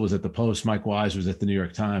 Thomas Hill was at the Post, Mike Wise was at the New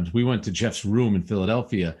York Times. We went to Jeff's room in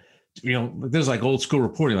Philadelphia. There's like old school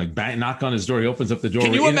reporting, like knock on his door. He opens up the door.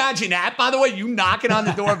 Can you imagine that, by the way? You knocking on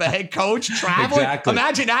the door of a head coach, traveling? Exactly.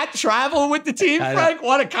 Imagine that, traveling with the team, Frank.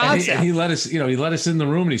 What a concept. And he let us, he let us in the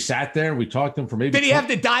room and he sat there and we talked to him for maybe. Did he have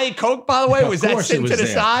the Diet Coke, by the way? Was that sitting to the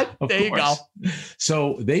side? There you go.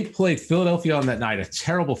 So they played Philadelphia on that night, a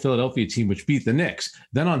terrible Philadelphia team, which beat the Knicks.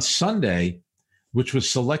 Then on Sunday, which was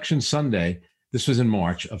Selection Sunday, this was in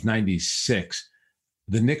March of 96,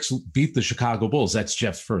 the Knicks beat the Chicago Bulls. That's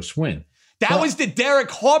Jeff's first win. That was the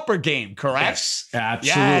Derek Harper game, correct? Yes,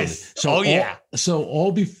 absolutely. Yes. So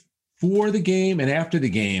all before the game and after the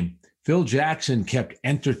game, Phil Jackson kept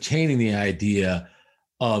entertaining the idea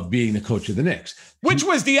of being the coach of the Knicks. Which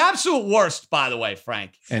was the absolute worst, by the way,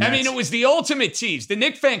 Frank. It was the ultimate tease. The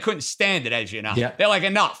Knicks fan couldn't stand it, as you know. Yeah. They're like,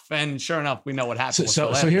 enough. And sure enough, we know what happened.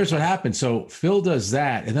 So here's what happened. So Phil does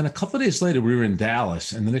that. And then a couple of days later, we were in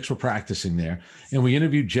Dallas and the Knicks were practicing there. And we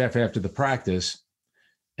interviewed Jeff after the practice.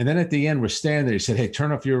 And then at the end, we're standing there. He said, hey,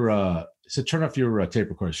 turn off your tape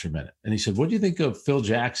recorders for a minute. And he said, what do you think of Phil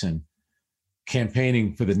Jackson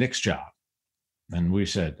campaigning for the Knicks job? And we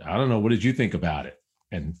said, I don't know. What did you think about it?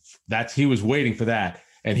 And he was waiting for that.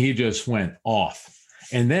 And he just went off.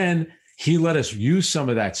 And then he let us use some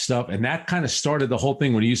of that stuff. And that kind of started the whole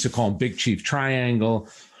thing when he used to call him Big Chief Triangle.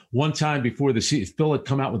 One time before the season, Phil had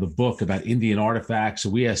come out with a book about Indian artifacts. So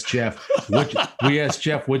we asked Jeff,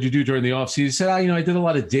 what'd you do during the offseason? He said, I did a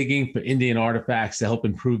lot of digging for Indian artifacts to help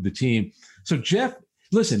improve the team. So Jeff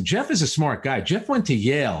is a smart guy. Jeff went to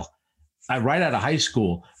Yale right out of high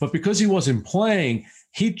school, but because he wasn't playing,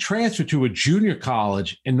 he transferred to a junior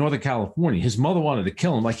college in Northern California. His mother wanted to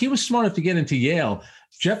kill him. Like, he was smart enough to get into Yale.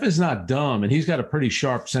 Jeff is not dumb, and he's got a pretty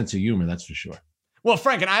sharp sense of humor, that's for sure. Well,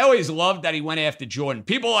 Frank, and I always loved that he went after Jordan.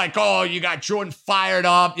 People are like, oh, you got Jordan fired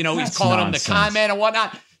up. He's calling nonsense. him the con man and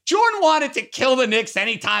whatnot. Jordan wanted to kill the Knicks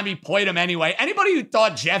anytime he played him anyway. Anybody who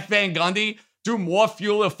thought Jeff Van Gundy threw more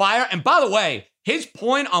fuel to fire, and by the way, his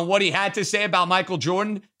point on what he had to say about Michael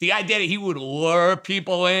Jordan, the idea that he would lure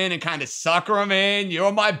people in and kind of sucker them in.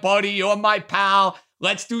 You're my buddy. You're my pal.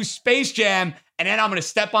 Let's do Space Jam. And then I'm going to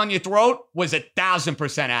step on your throat was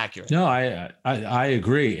 1,000% accurate. No, I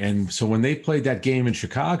agree. And so when they played that game in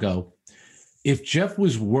Chicago, if Jeff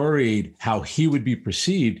was worried how he would be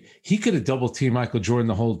perceived, he could have double teamed Michael Jordan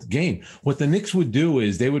the whole game. What the Knicks would do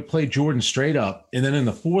is they would play Jordan straight up. And then in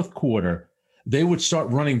the fourth quarter, they would start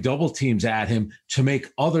running double teams at him to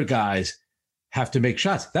make other guys have to make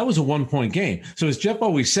shots. That was a 1-point game. So as Jeff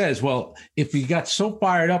always says, well, if he got so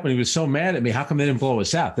fired up and he was so mad at me, how come they didn't blow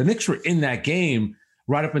us out? The Knicks were in that game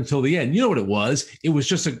right up until the end. You know what it was? It was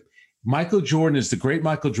just Michael Jordan is the great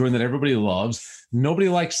Michael Jordan that everybody loves. Nobody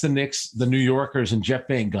likes the Knicks, the New Yorkers, and Jeff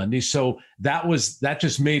Van Gundy. So that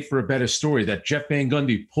just made for a better story, that Jeff Van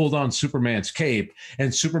Gundy pulled on Superman's cape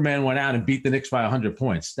and Superman went out and beat the Knicks by 100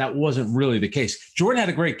 points. That wasn't really the case. Jordan had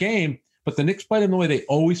a great game, but the Knicks played him the way they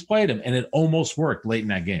always played him, and it almost worked late in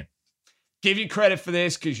that game. Give you credit for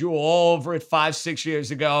this because you were all over it 5-6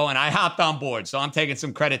 years ago, and I hopped on board, so I'm taking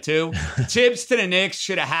some credit too. Tips to the Knicks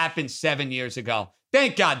should have happened 7 years ago.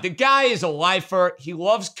 Thank God. The guy is a lifer. He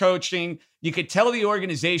loves coaching. You could tell the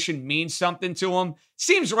organization means something to him.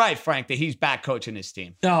 Seems right, Frank, that he's back coaching his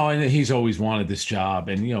team. No, and he's always wanted this job.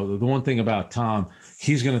 And, you know, the one thing about Tom,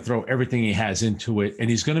 he's going to throw everything he has into it, and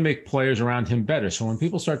he's going to make players around him better. So when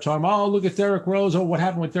people start talking, oh, look at Derrick Rose. Oh, what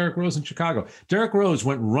happened with Derrick Rose in Chicago? Derrick Rose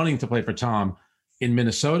went running to play for Tom in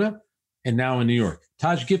Minnesota and now in New York.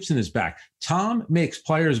 Taj Gibson is back. Tom makes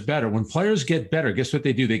players better. When players get better, guess what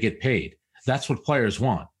they do? They get paid. That's what players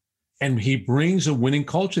want. And he brings a winning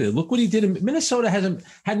culture. Look what he did. Minnesota hadn't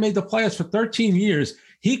made the playoffs for 13 years.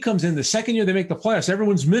 He comes in the second year they make the playoffs.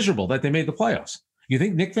 Everyone's miserable that they made the playoffs. You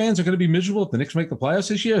think Knicks fans are going to be miserable if the Knicks make the playoffs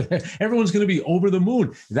this year? Everyone's going to be over the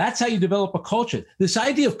moon. That's how you develop a culture. This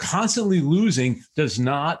idea of constantly losing does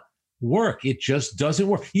not work. It just doesn't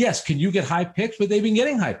work. Yes, can you get high picks? But they've been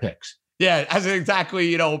getting high picks. Yeah, as exactly,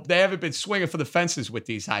 you know, they haven't been swinging for the fences with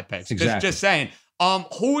these high picks. Exactly. Just saying.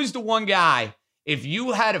 Who is the one guy, if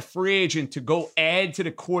you had a free agent to go add to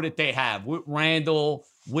the core that they have with Randall,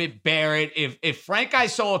 with Barrett, if Frank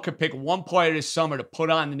Isola could pick one player this summer to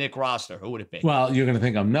put on the Knicks roster, who would it be? Well, you're going to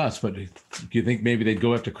think I'm nuts, but do you think maybe they'd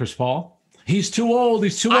go after Chris Paul? He's too old.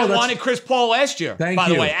 He's too old. I wanted Chris Paul last year, by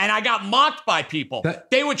the way, and I got mocked by people.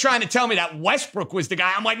 They were trying to tell me that Westbrook was the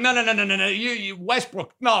guy. I'm like, no. You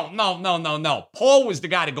Westbrook. No. Paul was the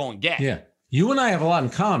guy to go and get. Yeah. You and I have a lot in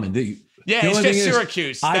common. Yeah, it's just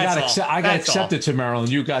Syracuse. I got accepted to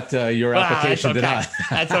Maryland. You got your application denied.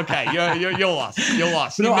 That's okay. You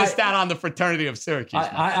lost. You missed out on the fraternity of Syracuse.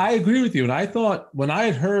 I agree with you. And I thought when I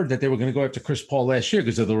had heard that they were going to go after Chris Paul last year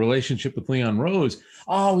because of the relationship with Leon Rose,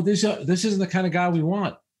 this isn't the kind of guy we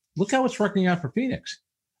want. Look how it's working out for Phoenix.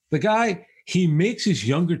 The guy, he makes his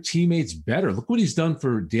younger teammates better. Look what he's done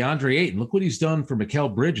for DeAndre Ayton. Look what he's done for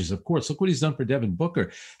Mikal Bridges, of course. Look what he's done for Devin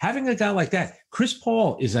Booker. Having a guy like that, Chris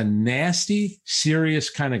Paul is a nasty, serious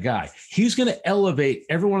kind of guy. He's going to elevate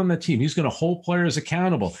everyone on the team. He's going to hold players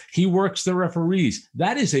accountable. He works the referees.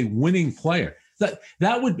 That is a winning player.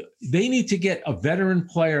 They need to get a veteran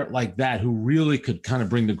player like that who really could kind of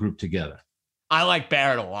bring the group together. I like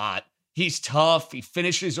Barrett a lot. He's tough. He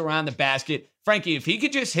finishes around the basket. Frankie, if he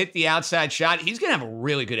could just hit the outside shot, he's going to have a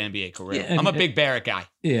really good NBA career. Yeah, I'm a big Barrett guy.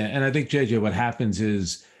 Yeah, and I think, JJ, what happens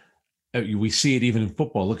is we see it even in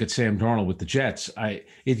football. Look at Sam Darnold with the Jets. It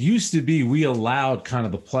used to be we allowed kind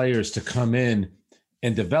of the players to come in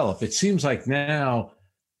and develop. It seems like now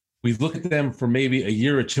we look at them for maybe a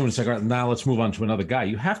year or two and it's like, all right, now let's move on to another guy.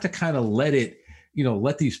 You have to kind of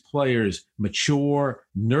let these players mature,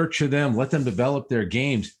 nurture them, let them develop their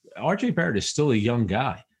games. RJ Barrett is still a young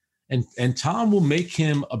guy. And Tom will make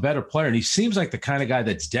him a better player. And he seems like the kind of guy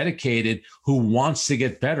that's dedicated, who wants to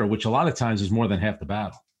get better, which a lot of times is more than half the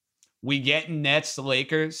battle. We get Nets, the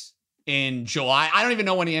Lakers in July. I don't even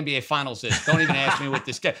know when the NBA Finals is. Don't even ask me what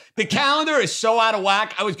this get. The calendar is so out of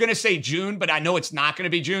whack. I was going to say June, but I know it's not going to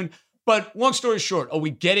be June. But long story short, are we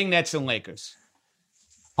getting Nets and Lakers?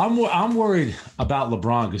 I'm worried about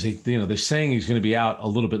LeBron because they're saying he's going to be out a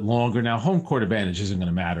little bit longer. Now, home court advantage isn't going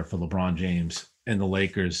to matter for LeBron James and the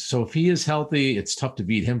Lakers. So if he is healthy, it's tough to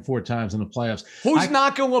beat him 4 times in the playoffs. Who's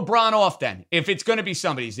knocking LeBron off then? If it's going to be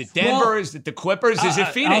somebody, is it Denver? Is it the Clippers? Is it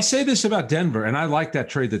Phoenix? I'll say this about Denver, and I like that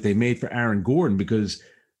trade that they made for Aaron Gordon, because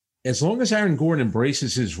as long as Aaron Gordon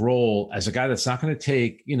embraces his role as a guy that's not going to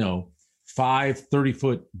take, 5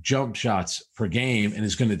 30-foot jump shots per game and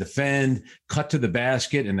is going to defend, cut to the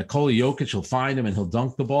basket, and Nikola Jokic will find him and he'll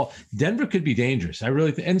dunk the ball, Denver could be dangerous. I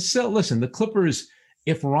really think. And still, listen, the Clippers,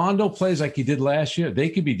 if Rondo plays like he did last year, they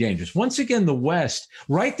could be dangerous. Once again, the West,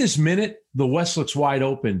 right this minute, the West looks wide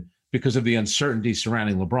open because of the uncertainty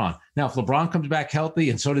surrounding LeBron. Now, if LeBron comes back healthy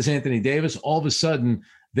and so does Anthony Davis, all of a sudden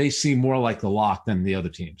they seem more like the lock than the other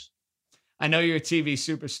teams. I know you're a TV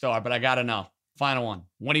superstar, but I got to know. Final one.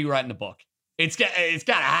 When are you writing the book? It's got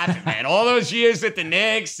to happen, man. All those years at the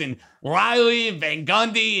Knicks and Riley and Van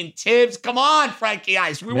Gundy and Tibbs. Come on, Frankie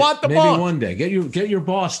Ice. We want the book. Maybe one day. Get your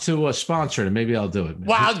boss to sponsor it, and maybe I'll do it. Man.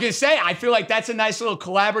 Well, I was going to say, I feel like that's a nice little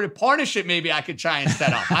collaborative partnership maybe I could try and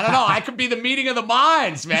set up. I don't know. I could be the meeting of the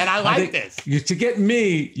minds, man. I like this. To get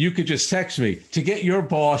me, you could just text me. To get your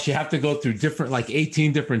boss, you have to go through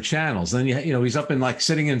 18 different channels. Then, he's up in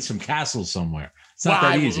sitting in some castle somewhere. It's not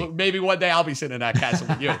that easy. Maybe one day I'll be sitting in that castle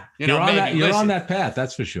with you. You're on that path,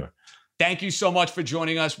 that's for sure. Thank you so much for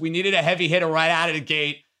joining us. We needed a heavy hitter right out of the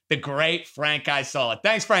gate. The great Frank Isola.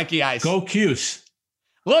 Thanks, Frankie Ice. Go Cuse.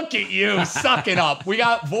 Look at you, sucking up. We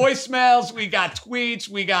got voicemails, we got tweets,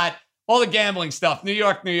 we got all the gambling stuff. New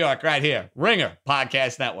York, right here. Ringer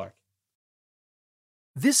Podcast Network.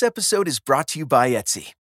 This episode is brought to you by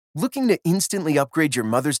Etsy. Looking to instantly upgrade your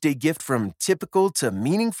Mother's Day gift from typical to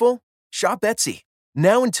meaningful? Shop Etsy.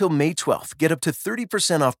 Now until May 12th, get up to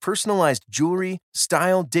 30% off personalized jewelry,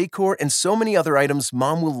 style, decor, and so many other items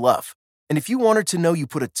Mom will love. And if you want her to know you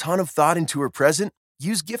put a ton of thought into her present,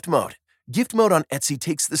 use Gift Mode. Gift Mode on Etsy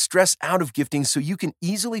takes the stress out of gifting so you can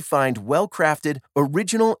easily find well-crafted,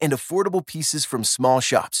 original, and affordable pieces from small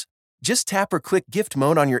shops. Just tap or click Gift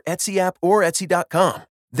Mode on your Etsy app or Etsy.com.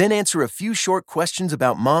 Then answer a few short questions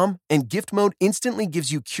about Mom, and Gift Mode instantly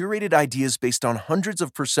gives you curated ideas based on hundreds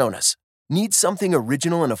of personas. Need something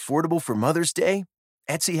original and affordable for Mother's Day?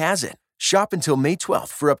 Etsy has it. Shop until May 12th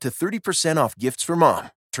for up to 30% off gifts for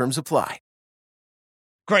Mom. Terms apply.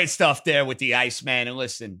 Great stuff there with the Iceman. And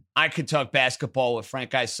listen, I could talk basketball with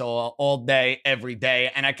Frank Isola all day, every day.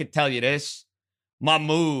 And I could tell you this, my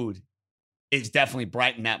mood is definitely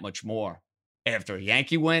brightened that much more after a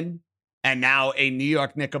Yankee win and now a New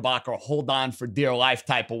York Knickerbocker hold on for dear life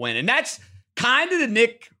type of win. And that's kind of the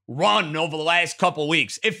Knick run over the last couple of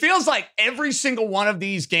weeks. It feels like every single one of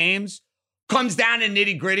these games comes down to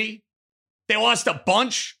nitty gritty. They lost a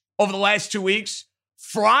bunch over the last 2 weeks.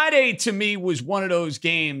 Friday, to me, was one of those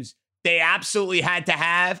games they absolutely had to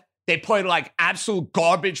have. They played like absolute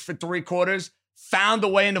garbage for 3 quarters, found a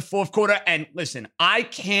way in the 4th quarter. And listen, I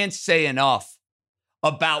can't say enough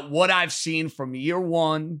about what I've seen from year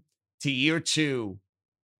 1 to year 2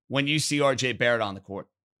 when you see RJ Barrett on the court.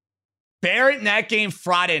 Barrett in that game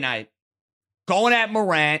Friday night, going at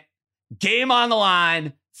Morant, game on the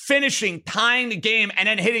line, finishing, tying the game, and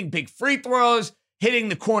then hitting big free throws, hitting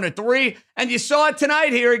the corner 3, and you saw it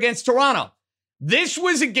tonight here against Toronto. This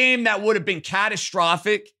was a game that would have been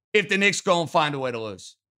catastrophic if the Knicks go and find a way to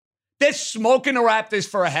lose. They're smoking the Raptors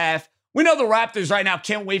for a half. We know the Raptors right now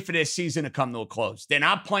can't wait for their season to come to a close. They're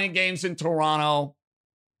not playing games in Toronto.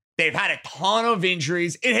 They've had a ton of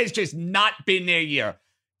injuries. It has just not been their year.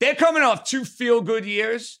 They're coming off 2 feel-good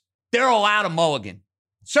years. They're allowed a mulligan.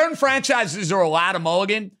 Certain franchises are allowed a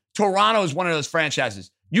mulligan. Toronto is one of those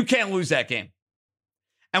franchises. You can't lose that game.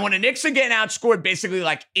 And when the Knicks are getting outscored basically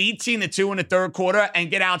like 18-2 in the 3rd quarter and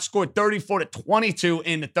get outscored 34-22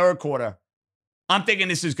 in the 3rd quarter, I'm thinking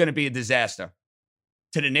this is going to be a disaster.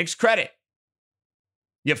 To the Knicks' credit,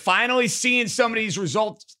 you're finally seeing some of these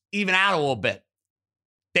results even out a little bit.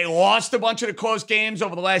 They lost a bunch of the close games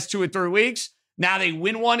over the last 2 or 3 weeks. Now they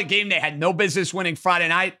win one, a game they had no business winning Friday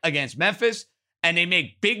night against Memphis, and they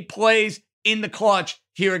make big plays in the clutch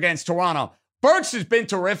here against Toronto. Burks has been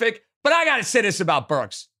terrific. But I got to say this about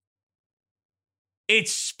Burks. It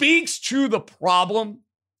speaks to the problem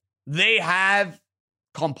they have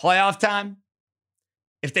come playoff time,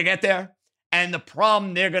 if they get there, and the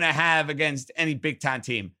problem they're going to have against any big-time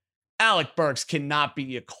team. Alec Burks cannot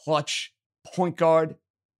be a clutch point guard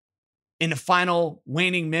in the final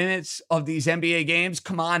waning minutes of these NBA games.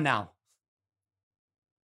 Come on now.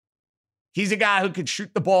 He's a guy who can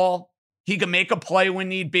shoot the ball. He can make a play when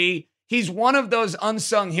need be. He's one of those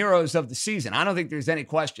unsung heroes of the season. I don't think there's any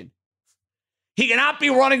question. He cannot be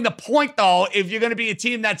running the point, though, if you're going to be a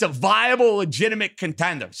team that's a viable, legitimate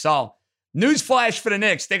contender. So, newsflash for the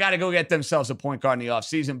Knicks, they got to go get themselves a point guard in the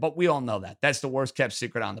offseason, but we all know that. That's the worst-kept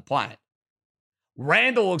secret on the planet.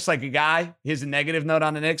 Randall looks like a guy. Here's a negative note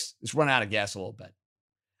on the Knicks. It's run out of gas a little bit.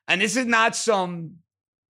 And this is not some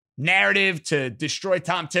narrative to destroy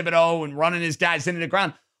Tom Thibodeau and running his guys into the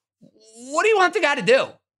ground. What do you want the guy to do?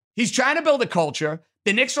 He's trying to build a culture.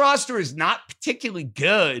 The Knicks roster is not particularly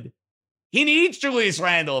good. He needs Julius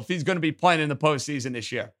Randle if he's going to be playing in the postseason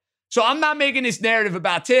this year. So I'm not making this narrative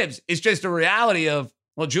about Tibbs. It's just a reality of,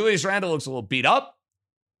 well, Julius Randle looks a little beat up.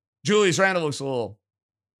 Julius Randle looks a little,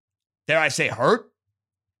 dare I say, hurt.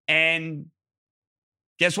 And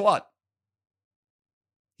guess what?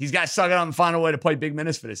 He's got to suck it on and find a way to play big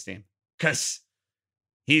minutes for this team because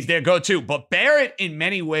he's their go-to. But Barrett, in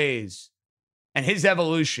many ways, and his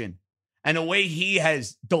evolution and the way he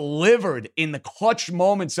has delivered in the clutch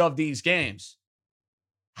moments of these games,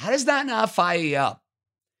 how does that not fire you up?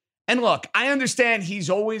 And look, I understand he's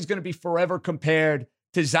always going to be forever compared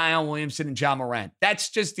to Zion Williamson and Ja Morant. That's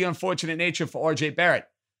just the unfortunate nature for RJ Barrett.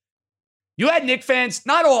 You had Knick fans,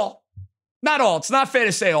 not all, it's not fair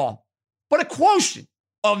to say all, but a quotient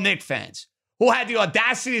of Knick fans who had the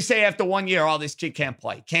audacity to say after 1 year, oh, this kid can't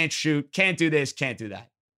play, can't shoot, can't do this, can't do that.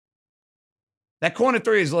 That corner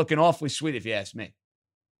 3 is looking awfully sweet, if you ask me.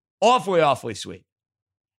 Awfully, awfully sweet.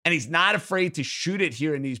 And he's not afraid to shoot it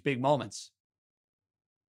here in these big moments.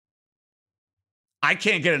 I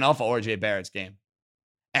can't get enough of RJ Barrett's game.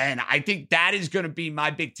 And I think that is going to be my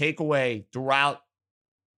big takeaway throughout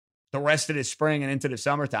the rest of this spring and into the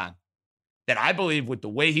summertime. That I believe with the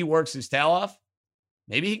way he works his tail off,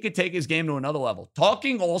 maybe he could take his game to another level.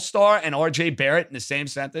 Talking all-star and RJ Barrett in the same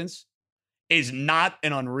sentence is not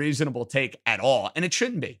an unreasonable take at all. And it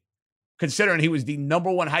shouldn't be, considering he was the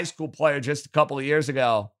number 1 high school player just a couple of years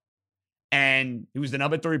ago. And he was the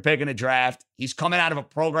number 3 pick in the draft. He's coming out of a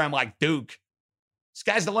program like Duke.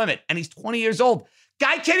 Sky's the limit. And he's 20 years old.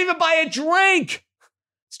 Guy can't even buy a drink.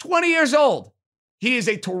 He's 20 years old. He is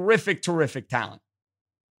a terrific, terrific talent.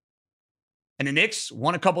 And the Knicks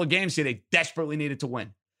won a couple of games here they desperately needed to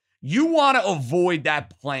win. You want to avoid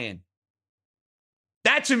that plan.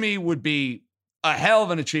 That, to me, would be a hell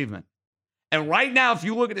of an achievement. And right now, if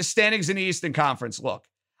you look at the standings in the Eastern Conference, look,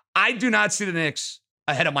 I do not see the Knicks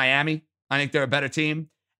ahead of Miami. I think they're a better team.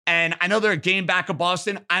 And I know they're a game back of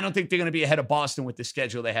Boston. I don't think they're going to be ahead of Boston with the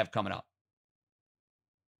schedule they have coming up.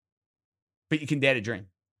 But you can dare to dream.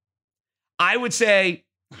 I would say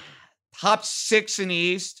top 6 in the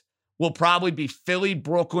East will probably be Philly,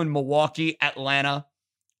 Brooklyn, Milwaukee, Atlanta,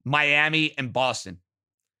 Miami, and Boston.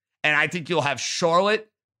 And I think you'll have Charlotte,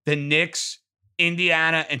 the Knicks,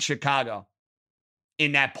 Indiana, and Chicago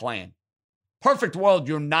in that plan. Perfect world,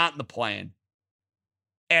 you're not in the plan.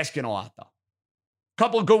 Asking a lot, though.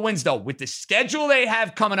 Couple of good wins, though. With the schedule they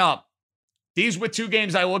have coming up, these were 2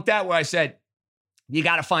 games I looked at where I said, you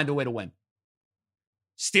got to find a way to win.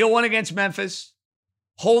 Steal one against Memphis.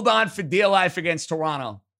 Hold on for dear life against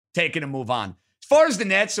Toronto. Take it and move on. As far as the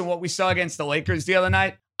Nets and what we saw against the Lakers the other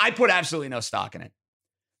night, I put absolutely no stock in it.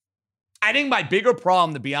 I think my bigger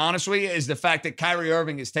problem, to be honest with you, is the fact that Kyrie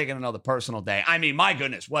Irving is taking another personal day. I mean, my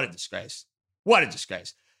goodness, what a disgrace. What a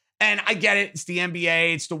disgrace. And I get it. It's the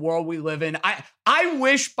NBA. It's the world we live in. I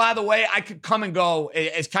wish, by the way, I could come and go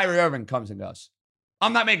as Kyrie Irving comes and goes.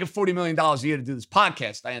 I'm not making $40 million a year to do this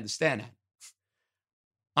podcast. I understand that.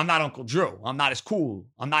 I'm not Uncle Drew. I'm not as cool.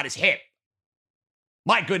 I'm not as hip.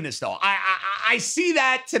 My goodness, though. I see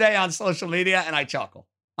that today on social media, and I chuckle.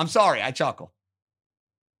 I'm sorry. I chuckle.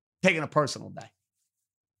 Taking a personal day.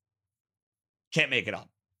 Can't make it up.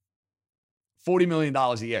 $40 million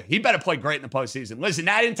a year. He better play great in the postseason. Listen,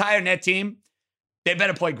 that entire net team, they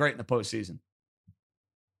better play great in the postseason.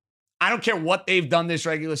 I don't care what they've done this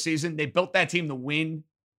regular season. They built that team to win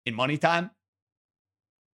in money time.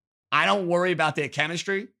 I don't worry about their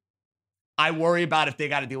chemistry. I worry about if they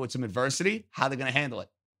got to deal with some adversity, how they're going to handle it.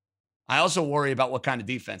 I also worry about what kind of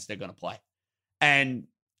defense they're going to play. And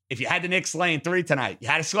if you had the Knicks laying 3 tonight, you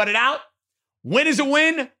had to sweat it out. Win is a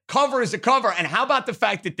win. Cover is a cover. And how about the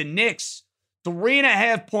fact that the Knicks,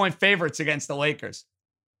 3.5-point favorites against the Lakers?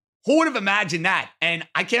 Who would have imagined that? And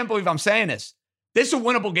I can't believe I'm saying this. This is a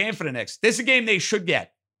winnable game for the Knicks. This is a game they should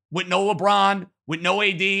get. With no LeBron, with no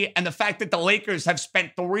AD, and the fact that the Lakers have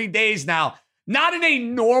spent 3 days now, not in a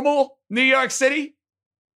normal New York City.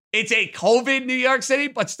 It's a COVID New York City,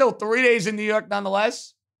 but still 3 days in New York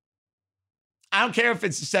nonetheless. I don't care if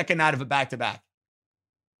it's the second night of a back-to-back.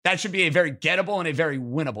 That should be a very gettable and a very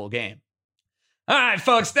winnable game. All right,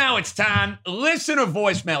 folks, now it's time. Listener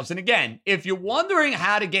voicemails. And again, if you're wondering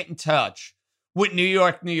how to get in touch with New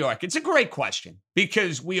York, New York, it's a great question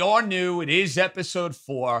because we are new. It is episode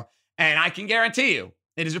 4, and I can guarantee you,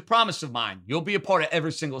 it is a promise of mine. You'll be a part of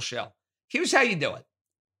every single show. Here's how you do it.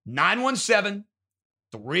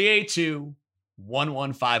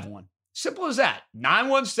 917-382-1151. Simple as that.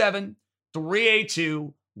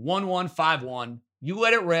 917-382-1151. You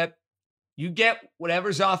let it rip. You get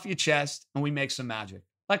whatever's off your chest, and we make some magic,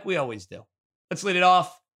 like we always do. Let's lead it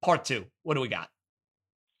off. Part 2. What do we got?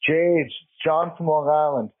 Jade, John from Long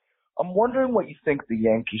Island. I'm wondering what you think the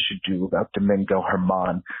Yankees should do about Domingo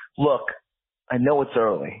Germán. Look, I know it's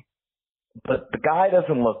early, but the guy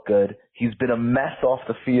doesn't look good. He's been a mess off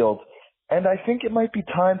the field, and I think it might be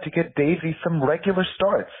time to get Davey some regular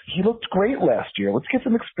starts. He looked great last year. Let's get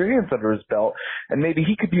some experience under his belt, and maybe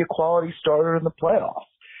he could be a quality starter in the playoffs.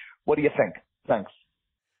 What do you think? Thanks.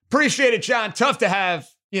 Appreciate it, John. Tough to have,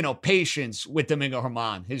 patience with Domingo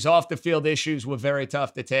Germán. His off-the-field issues were very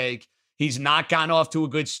tough to take. He's not gotten off to a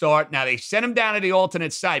good start. Now, they sent him down to the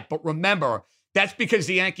alternate site, but remember, that's because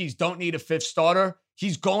the Yankees don't need a 5th starter.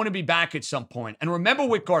 He's going to be back at some point. And remember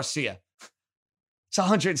with Garcia, it's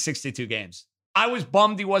 162 games. I was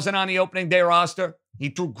bummed he wasn't on the opening day roster. He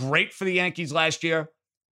threw great for the Yankees last year.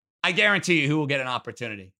 I guarantee you he will get an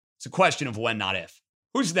opportunity. It's a question of when, not if.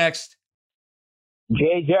 Who's next?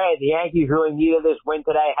 JJ, the Yankees really needed this win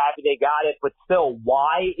today. Happy they got it. But still,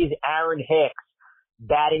 why is Aaron Hicks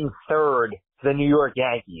batting 3rd for the New York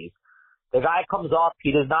Yankees? The guy comes off.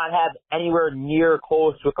 He does not have anywhere near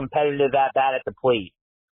close to a competitive at-bat at the plate.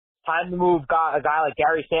 Time to move a guy like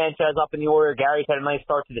Gary Sanchez up in the order. Gary's had a nice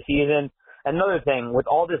start to the season. Another thing, with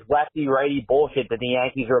all this lefty-righty bullshit that the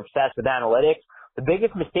Yankees are obsessed with analytics, the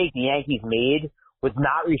biggest mistake the Yankees made was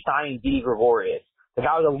not re-signing Didi Gregorius. The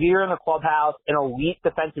guy was a leader in the clubhouse, an elite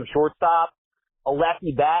defensive shortstop, a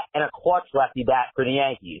lefty bat and a clutch lefty bat for the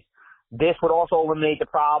Yankees. This would also eliminate the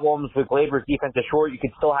problems with Gleyber's defensive short. You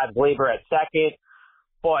could still have Gleyber at second,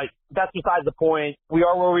 but that's besides the point. We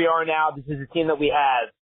are where we are now. This is the team that we have.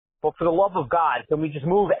 But for the love of God, can we just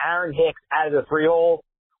move Aaron Hicks out of the 3-hole?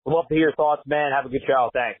 We'd love to hear your thoughts, man. Have a good show.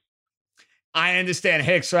 Thanks. I understand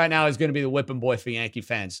Hicks right now is going to be the whipping boy for Yankee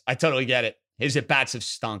fans. I totally get it. His at-bats have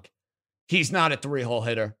stunk. He's not a 3-hole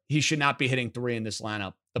hitter. He should not be hitting 3 in this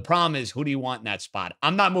lineup. The problem is, who do you want in that spot?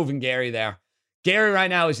 I'm not moving Gary there. Gary right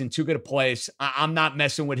now is in too good a place. I'm not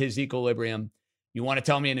messing with his equilibrium. You want to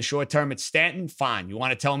tell me in the short term it's Stanton? Fine. You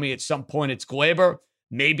want to tell me at some point it's Gleyber?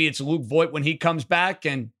 Maybe it's Luke Voit when he comes back.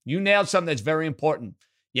 And you nailed something that's very important.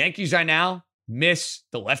 Yankees right now miss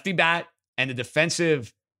the lefty bat and the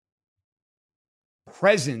defensive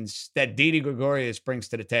presence that Didi Gregorius brings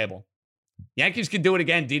to the table. Yankees can do it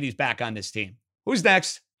again. Didi's back on this team. Who's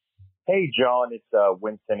next? Hey, John, it's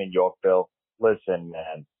Winston in Yorkville. Listen,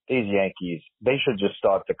 man, these Yankees, they should just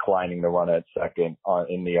start declining the runner at second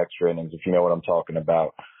in the extra innings, if you know what I'm talking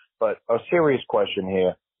about. But a serious question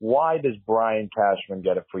here. Why does Brian Cashman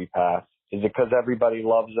get a free pass? Is it because everybody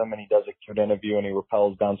loves him and he does a cute interview and he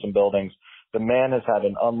rappels down some buildings? The man has had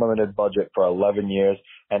an unlimited budget for 11 years,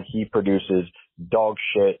 and he produces dog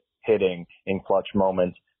shit hitting in clutch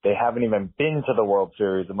moments. They haven't even been to the World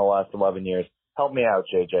Series in the last 11 years. Help me out,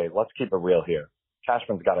 JJ. Let's keep it real here.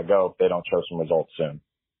 Cashman's got to go if they don't show some results soon.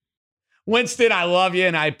 Winston, I love you,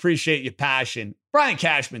 and I appreciate your passion. Brian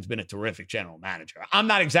Cashman's been a terrific general manager. I'm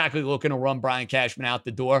not exactly looking to run Brian Cashman out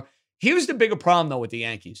the door. Here's the bigger problem, though, with the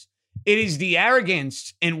Yankees. It is the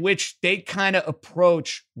arrogance in which they kind of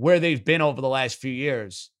approach where they've been over the last few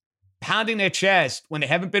years, pounding their chest when they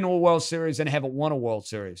haven't been to a World Series and haven't won a World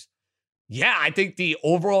Series. Yeah, I think the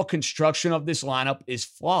overall construction of this lineup is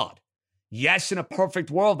flawed. Yes, in a perfect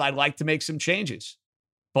world, I'd like to make some changes.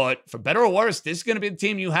 But for better or worse, this is going to be the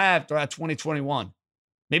team you have throughout 2021.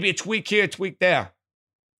 Maybe a tweak here, tweak there.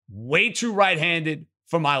 Way too right-handed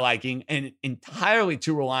for my liking and entirely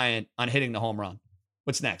too reliant on hitting the home run.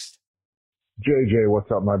 What's next? JJ, what's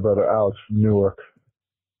up, my brother Alex from Newark.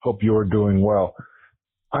 Hope you're doing well.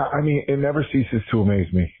 I mean, it never ceases to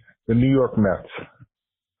amaze me. The New York Mets,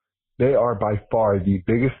 they are by far the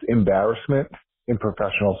biggest embarrassment in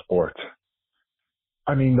professional sports.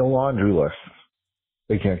 I mean, the laundry list.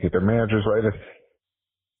 They can't get their managers right.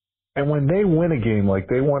 And when they win a game, like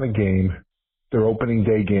they won a game, their opening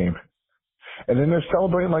day game, and then they're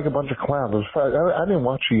celebrating like a bunch of clowns. I didn't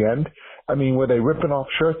watch the end. I mean, were they ripping off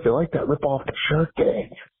shirts? They like that rip off the shirt thing.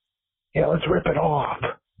 Yeah, let's rip it off.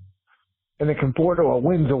 And then Conforto, a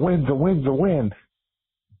win's a win.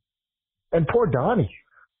 And poor Donnie.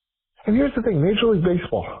 And here's the thing, Major League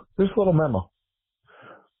Baseball, this little memo.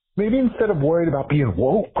 Maybe instead of worried about being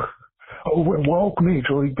woke, oh, we're woke,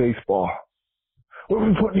 Major League Baseball. What are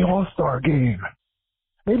we putting the All-Star game?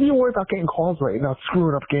 Maybe you worry about getting calls right and not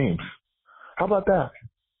screwing up games. How about that?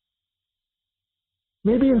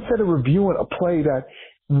 Maybe instead of reviewing a play that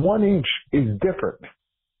 1 inch is different,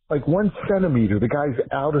 like 1 centimeter, the guy's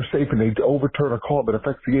out or safe and they overturn a call that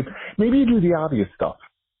affects the game, maybe you do the obvious stuff.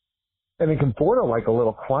 And then Conforto like a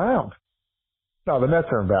little clown. No, the Mets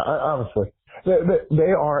are embarrassed. Honestly,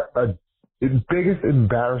 they are the biggest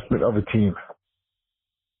embarrassment of a team.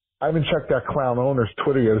 I haven't checked that clown owner's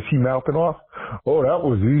Twitter yet. Is he mouthing off? Oh, that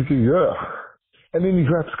was easy, yeah. And then these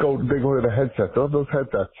refs they go to the headsets. Those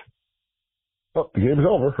headsets. Oh, the game's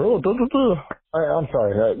over. Oh, I'm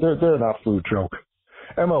sorry. They're an absolute joke.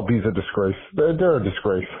 MLB's a disgrace. They're a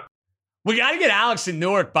disgrace. We got to get Alex in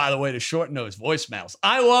Newark, by the way, to shorten those voicemails.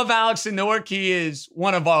 I love Alex in Newark. He is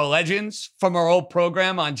one of our legends from our old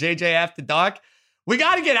program on JJ After Dark. We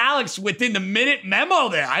got to get Alex within the minute memo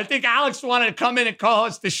there. I think Alex wanted to come in and call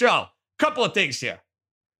us the show. Couple of things here.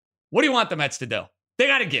 What do you want the Mets to do? They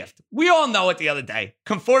got a gift. We all know it the other day.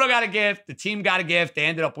 Conforto got a gift. The team got a gift. They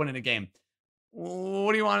ended up winning the game.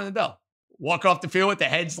 What do you want them to do? Walk off the field with their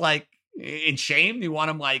heads like in shame? Do you want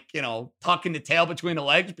them like, tucking the tail between the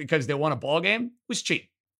legs because they won a ball game? It was cheap.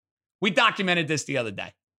 We documented this the other day.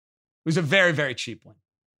 It was a very, very cheap win.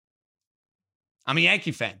 I'm a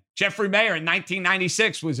Yankee fan. Jeffrey Mayer in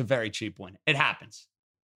 1996 was a very cheap win. It happens.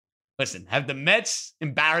 Listen, have the Mets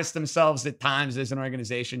embarrassed themselves at times as an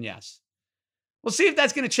organization? Yes. We'll see if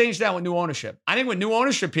that's going to change that with new ownership. I think with new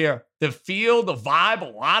ownership here, the feel, the vibe, a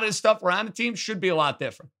lot of stuff around the team should be a lot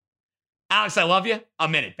different. Alex, I love you. A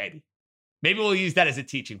minute, baby. Maybe we'll use that as a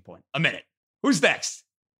teaching point. A minute. Who's next?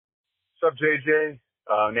 What's up,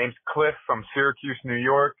 JJ? Name's Cliff from Syracuse, New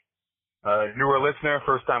York. Newer listener,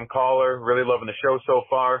 first-time caller. Really loving the show so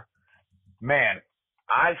far. Man,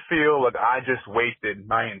 I feel like I just wasted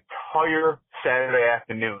my entire Saturday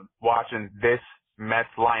afternoon watching this Mets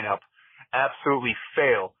lineup absolutely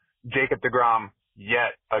fail Jacob deGrom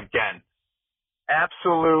yet again.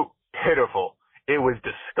 Absolute pitiful. It was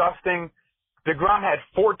disgusting. deGrom had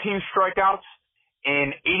 14 strikeouts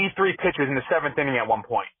in 83 pitches in the 7th inning at one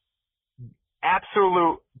point.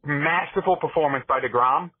 Absolute masterful performance by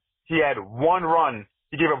deGrom. He had 1 run.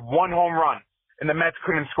 He gave up 1 home run, and the Mets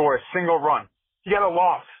couldn't score a single run. He got a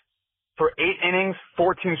loss for 8 innings,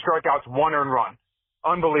 14 strikeouts, 1 earned run.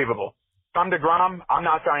 Unbelievable. If I'm deGrom, I'm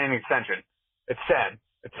not signing an extension. It's sad.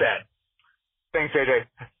 It's sad. Thanks, AJ.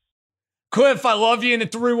 Cliff, I love you in the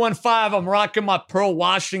 315. I'm rocking my Pearl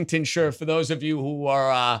Washington shirt for those of you who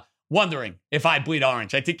are wondering if I bleed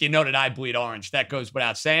orange. I think you know that I bleed orange. That goes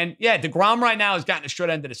without saying. Yeah, deGrom right now has gotten the short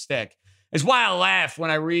end of the stick. It's why I laugh when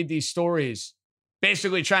I read these stories,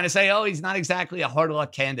 basically trying to say, oh, he's not exactly a hard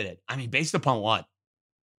luck candidate. I mean, based upon what?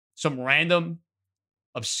 Some random,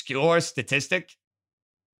 obscure statistic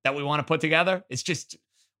that we want to put together? It's just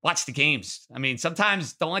watch the games. I mean,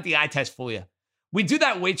 sometimes don't let the eye test fool you. We do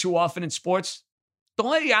that way too often in sports. Don't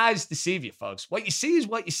let your eyes deceive you, folks. What you see is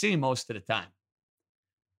what you see most of the time.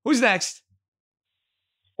 Who's next?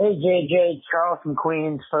 Hey, JJ, Charles from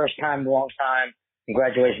Queens. First time, long time.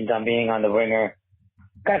 Congratulations on being on the Ringer.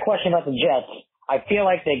 Got a question about the Jets. I feel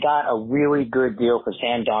like they got a really good deal for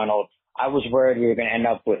Sam Darnold. I was worried we were going to end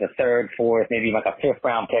up with a 3rd, 4th, maybe like a 5th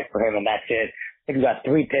round pick for him, and that's it. I think we got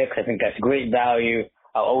 3 picks. I think that's great value.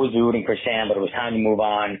 I'll always be rooting for Sam, but it was time to move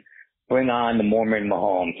on. Bring on the Mormon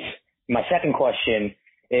Mahomes. My second question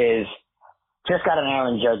is, just got an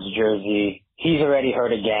Aaron Judge jersey. He's already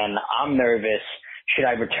hurt again. I'm nervous. Should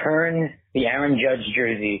I return the Aaron Judge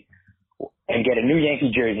jersey and get a new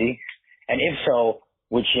Yankee jersey? And if so,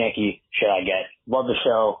 which Yankee should I get? Love the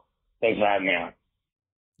show. Thanks for having me on.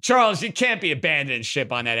 Charles, you can't be abandoning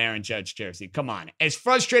ship on that Aaron Judge jersey. Come on. As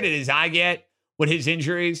frustrated as I get with his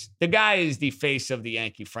injuries, the guy is the face of the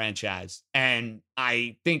Yankee franchise. And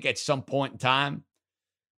I think at some point in time,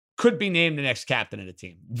 could be named the next captain of the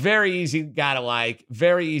team. Very easy guy to like,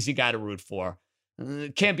 very easy guy to root for.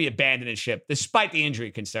 Can't be abandoning ship despite the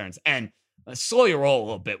injury concerns. And slow your roll a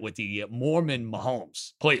little bit with the Mormon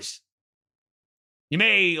Mahomes, please. You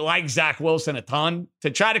may like Zach Wilson a ton.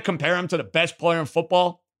 To try to compare him to the best player in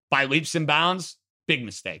football by leaps and bounds, big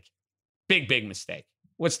mistake. Big, big mistake.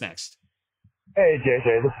 What's next? Hey,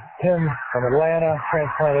 JJ, this is Tim from Atlanta,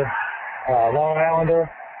 transplanted Long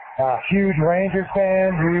Islander. Huge Rangers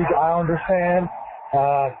fan, huge Islanders fan.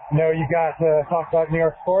 Know you got to talk about New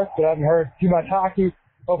York sports, but I haven't heard too much hockey.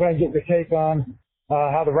 Hoping I can get your take on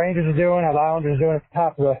how the Rangers are doing, how the Islanders are doing at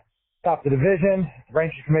the top of the division. The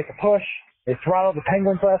Rangers can make a push. They throttled the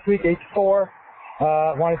Penguins last week, 8-4.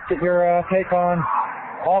 Wanted to get your take on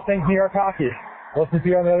all things New York hockey. Listen to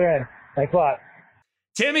you on the other end. Thanks a lot.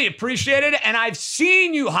 Timmy, appreciate it. And I've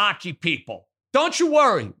seen you hockey people. Don't you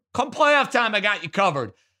worry. Come playoff time, I got you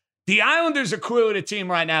covered. The Islanders are clearly the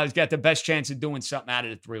team right now who's got the best chance of doing something out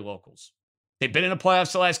of the 3 locals. They've been in the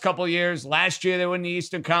playoffs the last couple of years. Last year, they were in the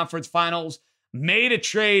Eastern Conference Finals. Made a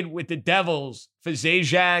trade with the Devils for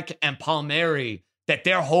Zajac and Palmieri that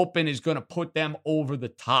they're hoping is going to put them over the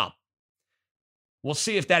top. We'll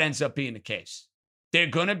see if that ends up being the case. They're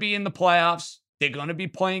going to be in the playoffs. They're going to be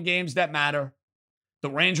playing games that matter. The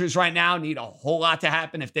Rangers right now need a whole lot to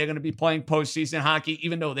happen if they're going to be playing postseason hockey,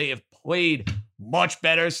 even though they have played much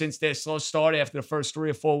better since their slow start after the first 3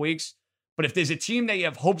 or 4 weeks. But if there's a team that you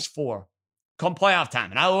have hopes for, come playoff time,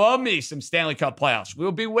 and I love me some Stanley Cup playoffs.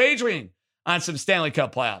 We'll be wagering on some Stanley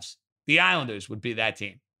Cup playoffs. The Islanders would be that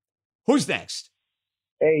team. Who's next?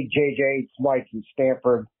 Hey, JJ, it's Mike from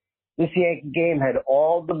Stanford. This Yankee game had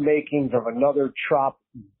all the makings of another Trop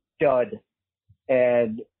dud.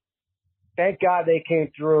 And thank God they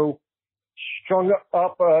came through, strung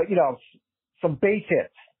up, some base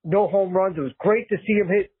hits. No home runs. It was great to see him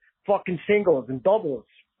hit fucking singles and doubles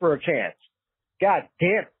for a chance. God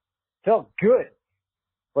damn it. Felt good.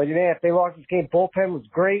 But, man, if they lost this game, bullpen was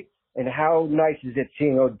great. And how nice is it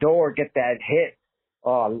seeing Odor get that hit?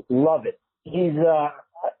 Oh, love it.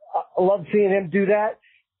 I love seeing him do that.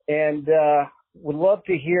 And would love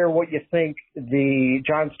to hear what you think the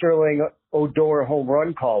John Sterling Odor home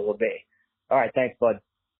run call will be. All right, thanks, bud.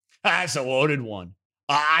 That's a loaded one.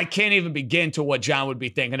 I can't even begin to what John would be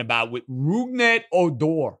thinking about with Rougned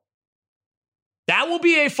Odor. That will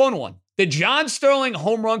be a fun one. The John Sterling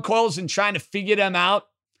home run calls and trying to figure them out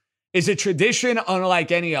is a tradition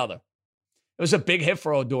unlike any other. It was a big hit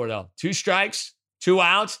for Odor, though. 2 strikes, 2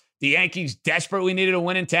 outs. The Yankees desperately needed a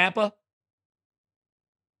win in Tampa.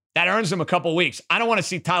 That earns them a couple weeks. I don't want to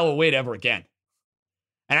see Tyler Wade ever again.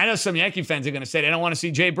 And I know some Yankee fans are going to say they don't want to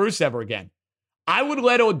see Jay Bruce ever again. I would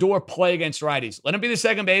let Odor play against righties. Let him be the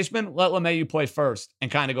second baseman. Let LeMahieu play first and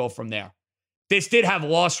kind of go from there. This did have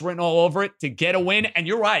loss written all over it to get a win. And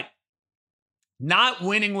you're right. Not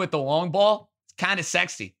winning with the long ball, it's kind of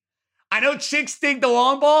sexy. I know chicks dig the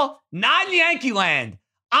long ball. Not in Yankee land.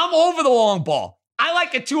 I'm over the long ball. I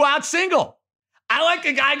like a 2-out single. I like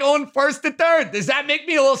a guy going first to third. Does that make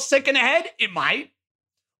me a little sick in the head? It might.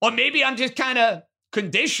 Or maybe I'm just kind of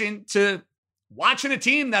conditioned to watching a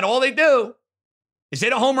team that all they do is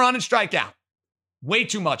hit a home run and strike out. Way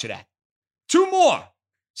too much of that. Two more.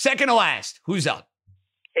 Second to last. Who's up?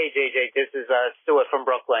 Hey, JJ. This is Stuart from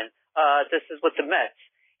Brooklyn. This is with the Mets.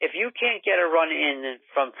 If you can't get a run in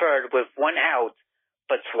from third with 1 out,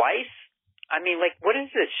 but twice, I mean, like, what is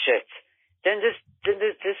this shit? Then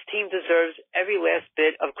this team deserves every last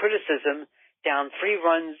bit of criticism. Down 3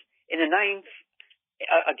 runs in the 9th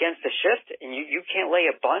against the shift, and you can't lay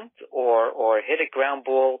a bunt or hit a ground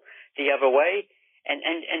ball the other way. And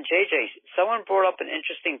JJ, someone brought up an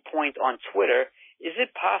interesting point on Twitter. Is it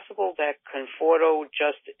possible that Conforto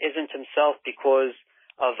just isn't himself because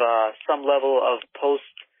of some level of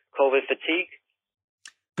post-COVID fatigue?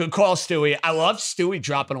 Good call, Stewie. I love Stewie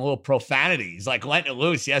dropping a little profanity. He's like letting it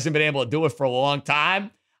loose. He hasn't been able to do it for a long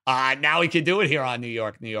time. Now he can do it here on New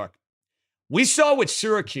York, New York. We saw with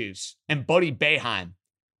Syracuse and Buddy Boeheim,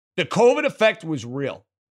 the COVID effect was real.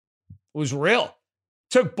 It was real.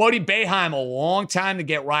 Took Buddy Boeheim a long time to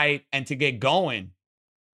get right and to get going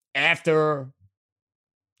after,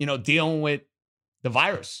 dealing with the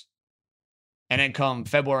virus. And then come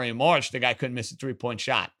February and March, the guy couldn't miss a 3-point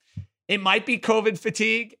shot. It might be COVID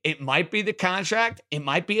fatigue. It might be the contract. It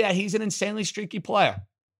might be that he's an insanely streaky player.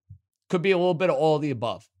 Could be a little bit of all of the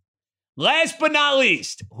above. Last but not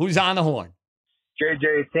least, who's on the horn?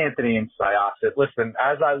 JJ, it's Anthony in Syosset. Listen,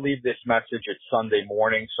 as I leave this message, it's Sunday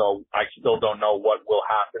morning, so I still don't know what will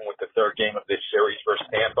happen with the third game of this series versus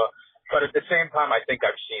Tampa. But at the same time, I think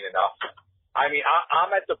I've seen enough. I mean,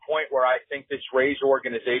 I'm at the point where I think this Rays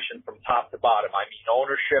organization from top to bottom, I mean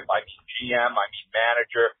ownership, I mean GM, I mean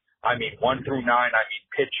manager, I mean 1 through 9, I mean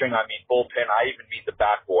pitching, I mean bullpen, I even mean the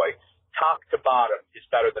bat boy. Top to bottom is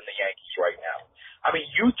better than the Yankees right now. I mean,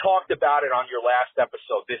 you talked about it on your last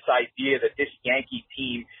episode, this idea that this Yankee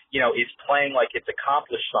team, is playing like it's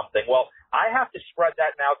accomplished something. Well, I have to spread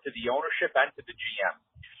that now to the ownership and to the GM.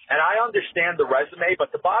 And I understand the resume,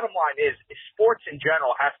 but the bottom line is sports in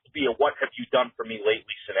general has to be a what have you done for me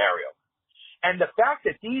lately scenario. And the fact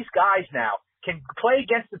that these guys now can play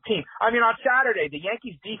against the team. I mean, on Saturday, the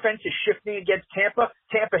Yankees defense is shifting against Tampa.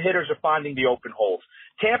 Tampa hitters are finding the open holes.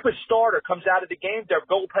 Tampa's starter comes out of the game. Their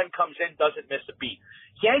bullpen comes in, doesn't miss a beat.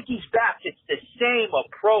 Yankees bats, it's the same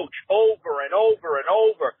approach over and over and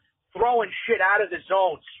over, throwing shit out of the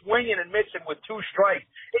zone, swinging and missing with 2 strikes.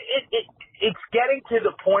 It's getting to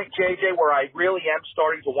the point, JJ, where I really am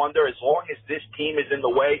starting to wonder, as long as this team is in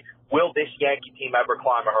the way, will this Yankee team ever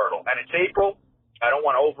climb a hurdle? And it's April. I don't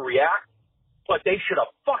want to overreact. But they should have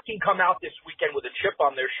fucking come out this weekend with a chip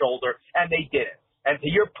on their shoulder, and they didn't. And to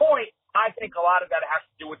your point, I think a lot of that has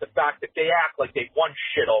to do with the fact that they act like they've won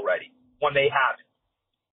shit already when they haven't.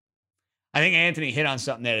 I think Anthony hit on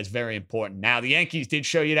something that is very important. Now, the Yankees did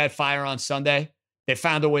show you that fire on Sunday. They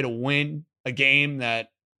found a way to win a game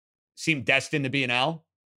that seemed destined to be an L.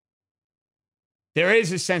 There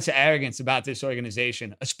is a sense of arrogance about this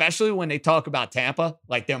organization, especially when they talk about Tampa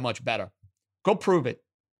like they're much better. Go prove it.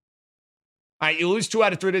 All right, you lose 2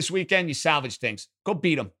 out of 3 this weekend, you salvage things. Go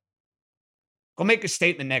beat them. Go make a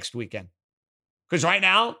statement next weekend. Because right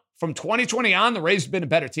now, from 2020 on, the Rays have been a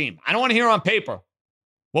better team. I don't want to hear on paper.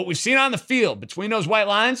 What we've seen on the field between those white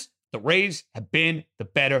lines, the Rays have been the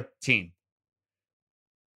better team.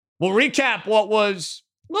 We'll recap what was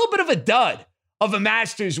a little bit of a dud of a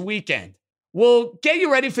Masters weekend. We'll get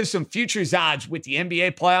you ready for some futures odds with the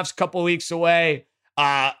NBA playoffs a couple of weeks away.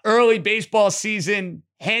 Early baseball season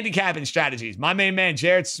handicapping strategies. My main man,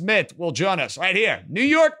 Jared Smith, will join us right here. New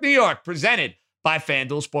York, New York, presented by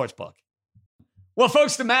FanDuel Sportsbook. Well,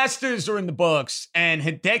 folks, the Masters are in the books, and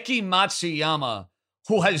Hideki Matsuyama,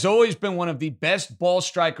 who has always been one of the best ball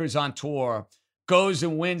strikers on tour, goes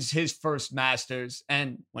and wins his first Masters.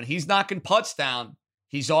 And when he's knocking putts down,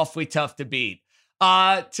 he's awfully tough to beat.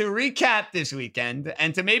 To recap this weekend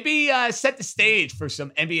and to maybe set the stage for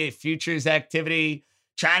some NBA futures activity,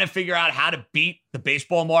 trying to figure out how to beat the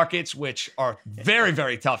baseball markets, which are very,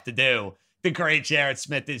 very tough to do. The great Jared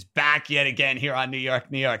Smith is back yet again here on New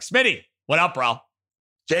York, New York. Smitty, what up, bro?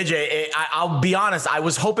 JJ, I'll be honest. I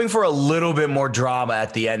was hoping for a little bit more drama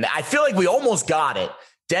at the end. I feel like we almost got it.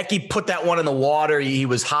 Decky put that one in the water. He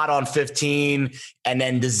was hot on 15, and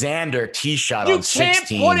then the Xander tee shot on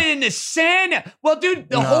 16. You can't put it in the sand. Well, dude,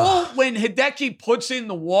 the hole when Hideki puts it in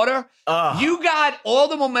the water, you got all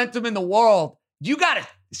the momentum in the world. You got to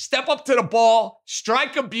step up to the ball,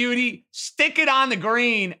 strike a beauty, stick it on the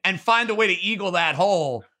green, and find a way to eagle that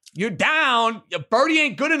hole. You're down. Birdie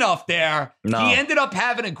ain't good enough there. No. He ended up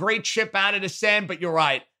having a great chip out of the sand, but you're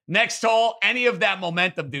right. Next hole, any of that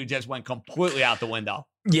momentum, dude, just went completely out the window.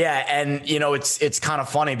 Yeah, and it's kind of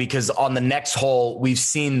funny because on the next hole, we've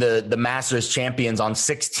seen the Masters champions on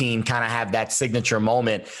 16 kind of have that signature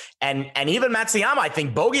moment. And even Matsuyama, I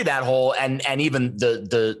think, bogeyed that hole and even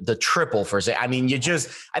the triple for Xander. I mean,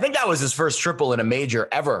 I think that was his first triple in a major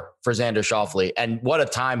ever for Xander Schauffele. And what a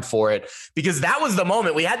time for it, because that was the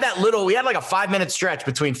moment. We had like a 5-minute stretch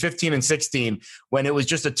between 15 and 16 when it was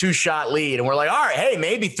just a 2-shot lead. And we're like, all right, hey,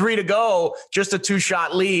 maybe 3 to go, just a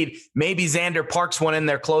 2-shot lead. Maybe Xander parks one in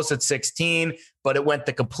there close at 16, but it went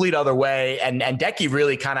the complete other way. And Decky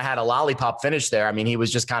really kind of had a lollipop finish there. I mean, he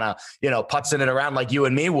was just kind of, putzing it around like you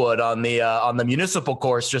and me would on the municipal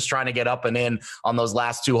course, just trying to get up and in on those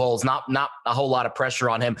last 2 holes. Not a whole lot of pressure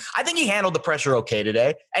on him. I think he handled the pressure okay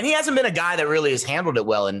today. And he hasn't been a guy that really has handled it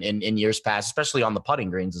well in years past, especially on the putting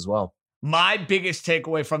greens as well. My biggest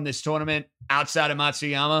takeaway from this tournament outside of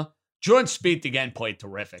Matsuyama, Jordan Spieth again played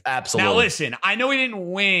terrific. Absolutely. Now, listen, I know he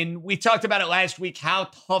didn't win. We talked about it last week, how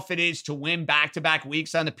tough it is to win back-to-back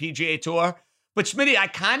weeks on the PGA Tour. But, Smitty, I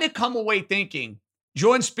kind of come away thinking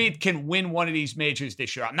Jordan Spieth can win one of these majors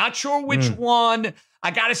this year. I'm not sure which one. I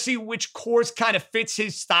got to see which course kind of fits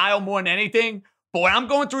his style more than anything. But when I'm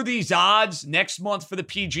going through these odds next month for the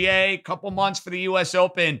PGA, a couple months for the U.S.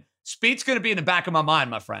 Open, Spieth's going to be in the back of my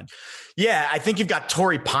mind, my friend. Yeah, I think you've got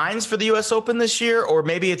Torrey Pines for the U.S. Open this year, or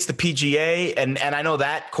maybe it's the PGA, and I know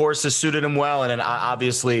that course has suited him well, and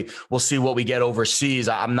obviously we'll see what we get overseas.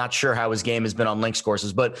 I'm not sure how his game has been on links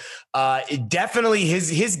courses, but definitely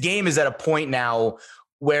his game is at a point now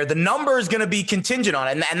where the number is going to be contingent on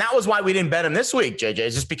it. And that was why we didn't bet him this week, JJ,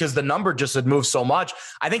 is just because the number just had moved so much.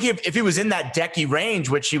 I think if he was in that Decky range,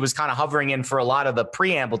 which he was kind of hovering in for a lot of the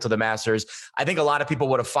preamble to the Masters, I think a lot of people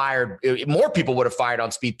would have more people would have fired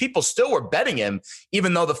on Spieth. People still were betting him,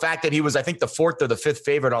 even though the fact that he was, I think, the 4th or the 5th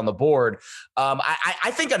favorite on the board.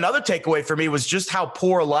 I think another takeaway for me was just how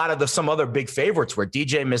poor a lot of some other big favorites were.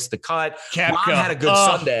 DJ missed the cut. Rahm had a good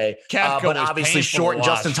Sunday, but obviously short. And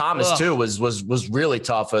Justin Thomas too was really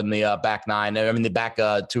tough in the back 9. I mean, the back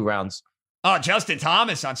 2 rounds. Oh, Justin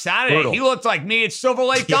Thomas on Saturday. Brutal. He looked like me at Silver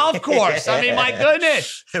Lake Golf Course. I mean, my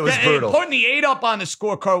goodness. It was brutal. Putting the 8 up on the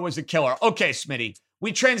scorecard was a killer. Okay, Smitty,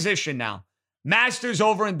 we transition now. Masters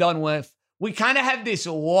over and done with. We kind of have this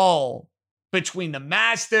lull between the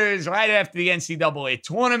Masters right after the NCAA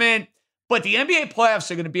tournament, but the NBA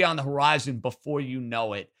playoffs are going to be on the horizon before you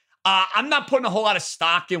know it. I'm not putting a whole lot of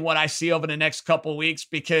stock in what I see over the next couple of weeks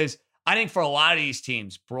because I think for a lot of these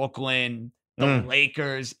teams, Brooklyn, the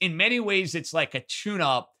Lakers, in many ways, it's like a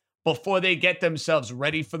tune-up before they get themselves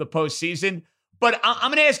ready for the postseason. But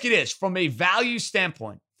I'm going to ask you this, from a value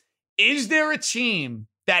standpoint, is there a team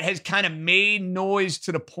that has kind of made noise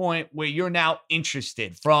to the point where you're now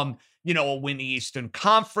interested from, a win Eastern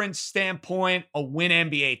Conference standpoint, a win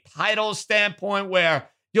NBA title standpoint, where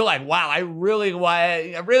you're like, wow, I really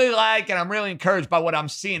like, and I'm really encouraged by what I'm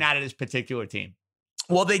seeing out of this particular team?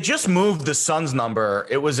 Well, they just moved the Suns number.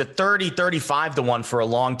 It was at 35 to 1 for a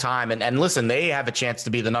long time. And listen, they have a chance to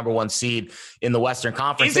be the number 1 seed in the Western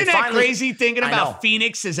Conference. Isn't that crazy thinking about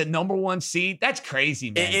Phoenix as a number 1 seed? That's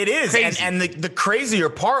crazy, man. It is. Crazy. And the crazier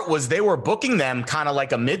part was they were booking them kind of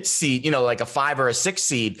like a mid seed, like a 5 or a 6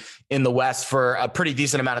 seed in the West for a pretty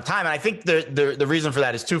decent amount of time. And I think the reason for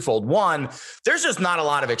that is twofold. One, there's just not a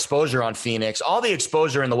lot of exposure on Phoenix. All the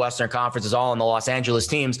exposure in the Western Conference is all in the Los Angeles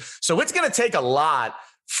teams. So it's going to take a lot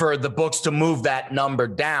for the books to move that number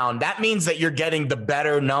down. That means that you're getting the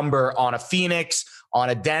better number on a Phoenix, on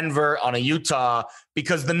a Denver, on a Utah,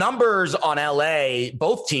 because the numbers on LA,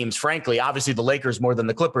 both teams, frankly, obviously the Lakers more than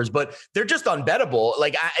the Clippers, but they're just unbettable.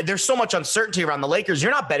 Like there's so much uncertainty around the Lakers.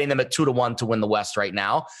 You're not betting them at 2 to 1 to win the West right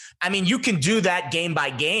now. I mean, you can do that game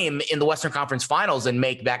by game in the Western Conference Finals and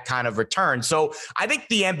make that kind of return. So I think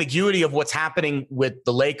the ambiguity of what's happening with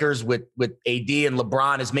the Lakers, with AD and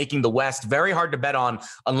LeBron, is making the West very hard to bet on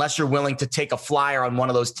unless you're willing to take a flyer on one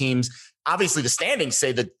of those teams obviously the standings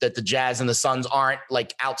say that the Jazz and the Suns aren't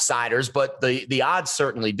like outsiders, but the odds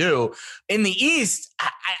certainly do. In the East,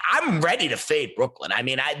 I'm ready to fade Brooklyn. I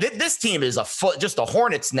mean, this team is just a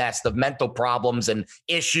hornet's nest of mental problems and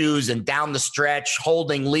issues, and down the stretch,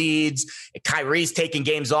 holding leads. Kyrie's taking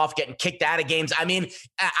games off, getting kicked out of games. I mean,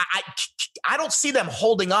 I don't see them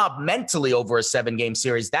holding up mentally over a 7-game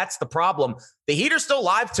series. That's the problem. The Heat are still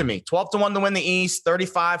live to me. 12-1 to win the East,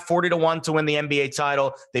 40-1 to win the NBA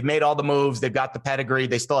title. They've made all the moves. They've got the pedigree.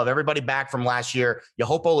 They still have everybody back from last year. You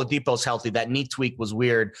hope Oladipo's healthy. That knee tweak was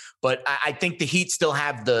weird, but I think the Heat still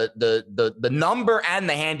have the number and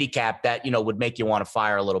the handicap that, would make you want to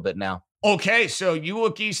fire a little bit now. Okay, so you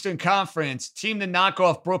look Eastern Conference, team to knock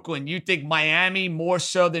off Brooklyn. You think Miami more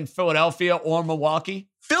so than Philadelphia or Milwaukee?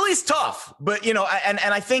 Philly's tough, but, and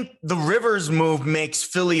I think the Rivers move makes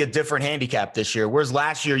Philly a different handicap this year, whereas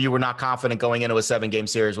last year you were not confident going into a 7-game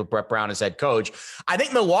series with Brett Brown as head coach. I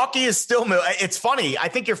think Milwaukee is still – it's funny. I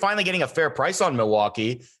think you're finally getting a fair price on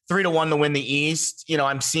Milwaukee, 3-1 to win the East.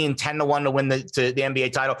 I'm seeing 10-1 to win the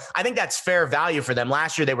NBA title. I think that's fair value for them.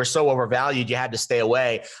 Last year they were so overvalued you had to stay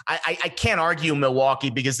away. I can't argue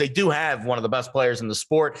Milwaukee because they do have one of the best players in the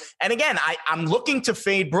sport. And again, I'm looking to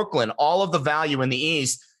fade Brooklyn. All of the value in the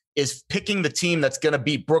East is picking the team that's going to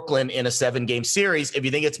beat Brooklyn in a 7-game series. If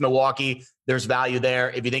you think it's Milwaukee, there's value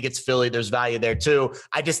there. If you think it's Philly, there's value there too.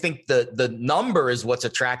 I just think the number is what's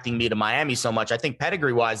attracting me to Miami so much. I think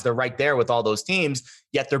pedigree-wise, they're right there with all those teams,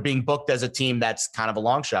 yet they're being booked as a team that's kind of a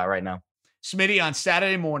long shot right now. Smitty, on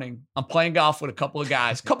Saturday morning, I'm playing golf with a couple of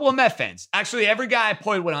guys, a couple of Met fans. Actually, every guy I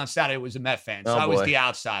played with on Saturday was a Met fan, so I was the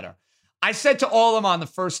outsider. I said to all of them on the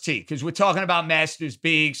first tee, because we're talking about Masters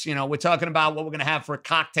Beaks, we're talking about what we're going to have for a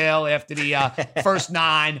cocktail after the first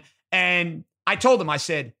 9. And I told them, I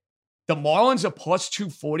said, the Marlins are plus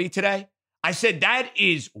 240 today. I said, that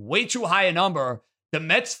is way too high a number. The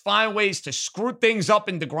Mets find ways to screw things up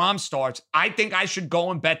in DeGrom starts. I think I should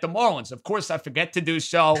go and bet the Marlins. Of course, I forget to do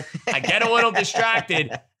so. I get a little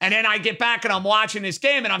distracted. And then I get back and I'm watching this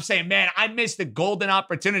game and I'm saying, man, I missed a golden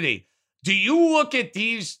opportunity. Do you look at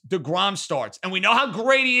these DeGrom starts, and we know how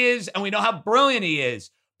great he is, and we know how brilliant he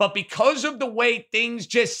is, but because of the way things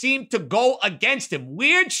just seem to go against him,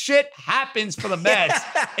 weird shit happens for the Mets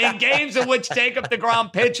in games in which Jacob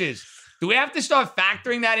DeGrom pitches. Do we have to start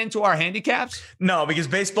factoring that into our handicaps? No, because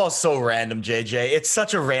baseball is so random, JJ. It's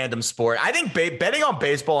such a random sport. I think betting on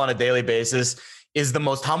baseball on a daily basis is the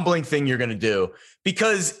most humbling thing you're going to do,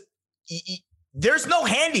 because there's no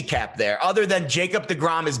handicap there other than Jacob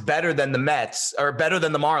DeGrom is better than the Mets or better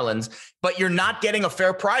than the Marlins, but you're not getting a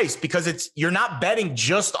fair price because you're not betting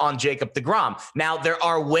just on Jacob DeGrom. Now, there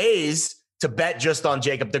are ways to bet just on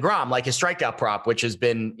Jacob DeGrom, like his strikeout prop, which has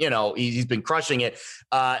been, he's been crushing it.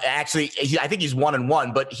 Actually, I think he's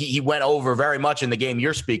 1-1, but he went over very much in the game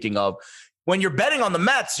you're speaking of. When you're betting on the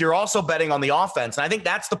Mets, you're also betting on the offense. And I think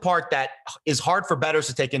that's the part that is hard for bettors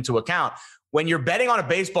to take into account. When you're betting on a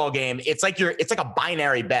baseball game, it's like a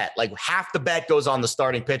binary bet. Like half the bet goes on the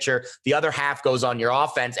starting pitcher, the other half goes on your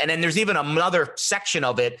offense. And then there's even another section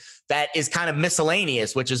of it that is kind of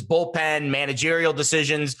miscellaneous, which is bullpen, managerial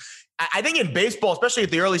decisions. I think in baseball, especially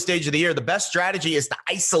at the early stage of the year, the best strategy is to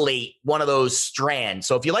isolate one of those strands.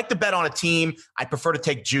 So if you like to bet on a team, I prefer to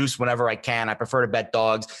take juice whenever I can. I prefer to bet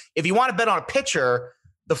dogs. If you want to bet on a pitcher,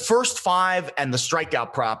 the first 5 and the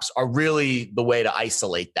strikeout props are really the way to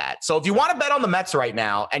isolate that. So if you want to bet on the Mets right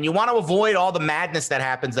now and you want to avoid all the madness that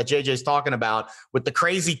happens that JJ's talking about with the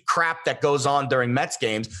crazy crap that goes on during Mets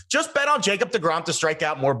games, just bet on Jacob DeGrom to strike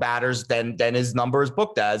out more batters than his number is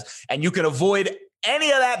booked as. And you can avoid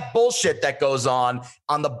any of that bullshit that goes on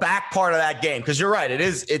the back part of that game. Because you're right.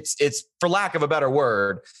 It's for lack of a better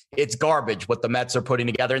word, it's garbage what the Mets are putting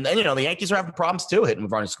together. And then, the Yankees are having problems too, hitting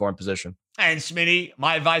with running scoring position. And Smitty,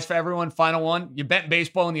 my advice for everyone, final one, you bet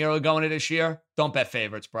baseball in the early going of this year, don't bet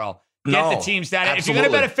favorites, bro. Get the teams that. Absolutely. If you're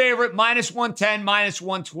going to bet a favorite, -110,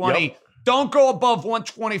 -120, yep. Don't go above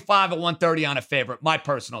 125 or 130 on a favorite. My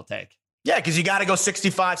personal take. Yeah, because you got to go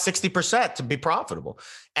 65, 60% to be profitable.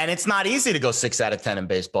 And it's not easy to go 6 out of 10 in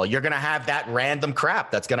baseball. You're going to have that random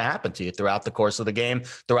crap that's going to happen to you throughout the course of the game,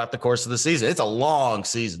 throughout the course of the season. It's a long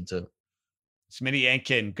season, too. Smitty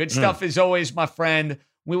Yankin, good stuff as always, my friend.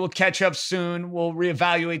 We will catch up soon. We'll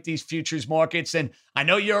reevaluate these futures markets. And I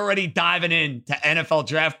know you're already diving into NFL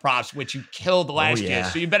draft props, which you killed last year.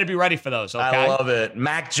 So you better be ready for those, okay? I love it.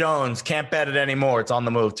 Mac Jones, can't bet it anymore. It's on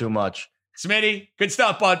the move too much. Smitty, good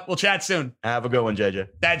stuff, bud. We'll chat soon. Have a good one, JJ.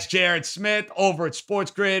 That's Jared Smith over at Sports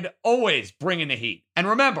Grid, always bringing the heat. And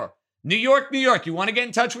remember, New York, you want to get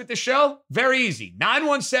in touch with the show? Very easy.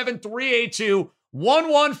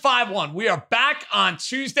 917-382-1151. We are back on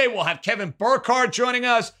Tuesday. We'll have Kevin Burkhardt joining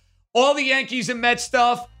us. all the Yankees and Mets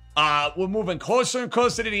stuff. We're moving closer and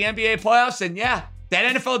closer to the NBA playoffs. And yeah,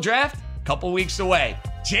 that NFL draft, a couple weeks away.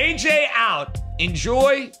 JJ out.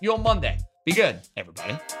 Enjoy your Monday. Be good,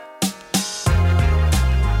 everybody.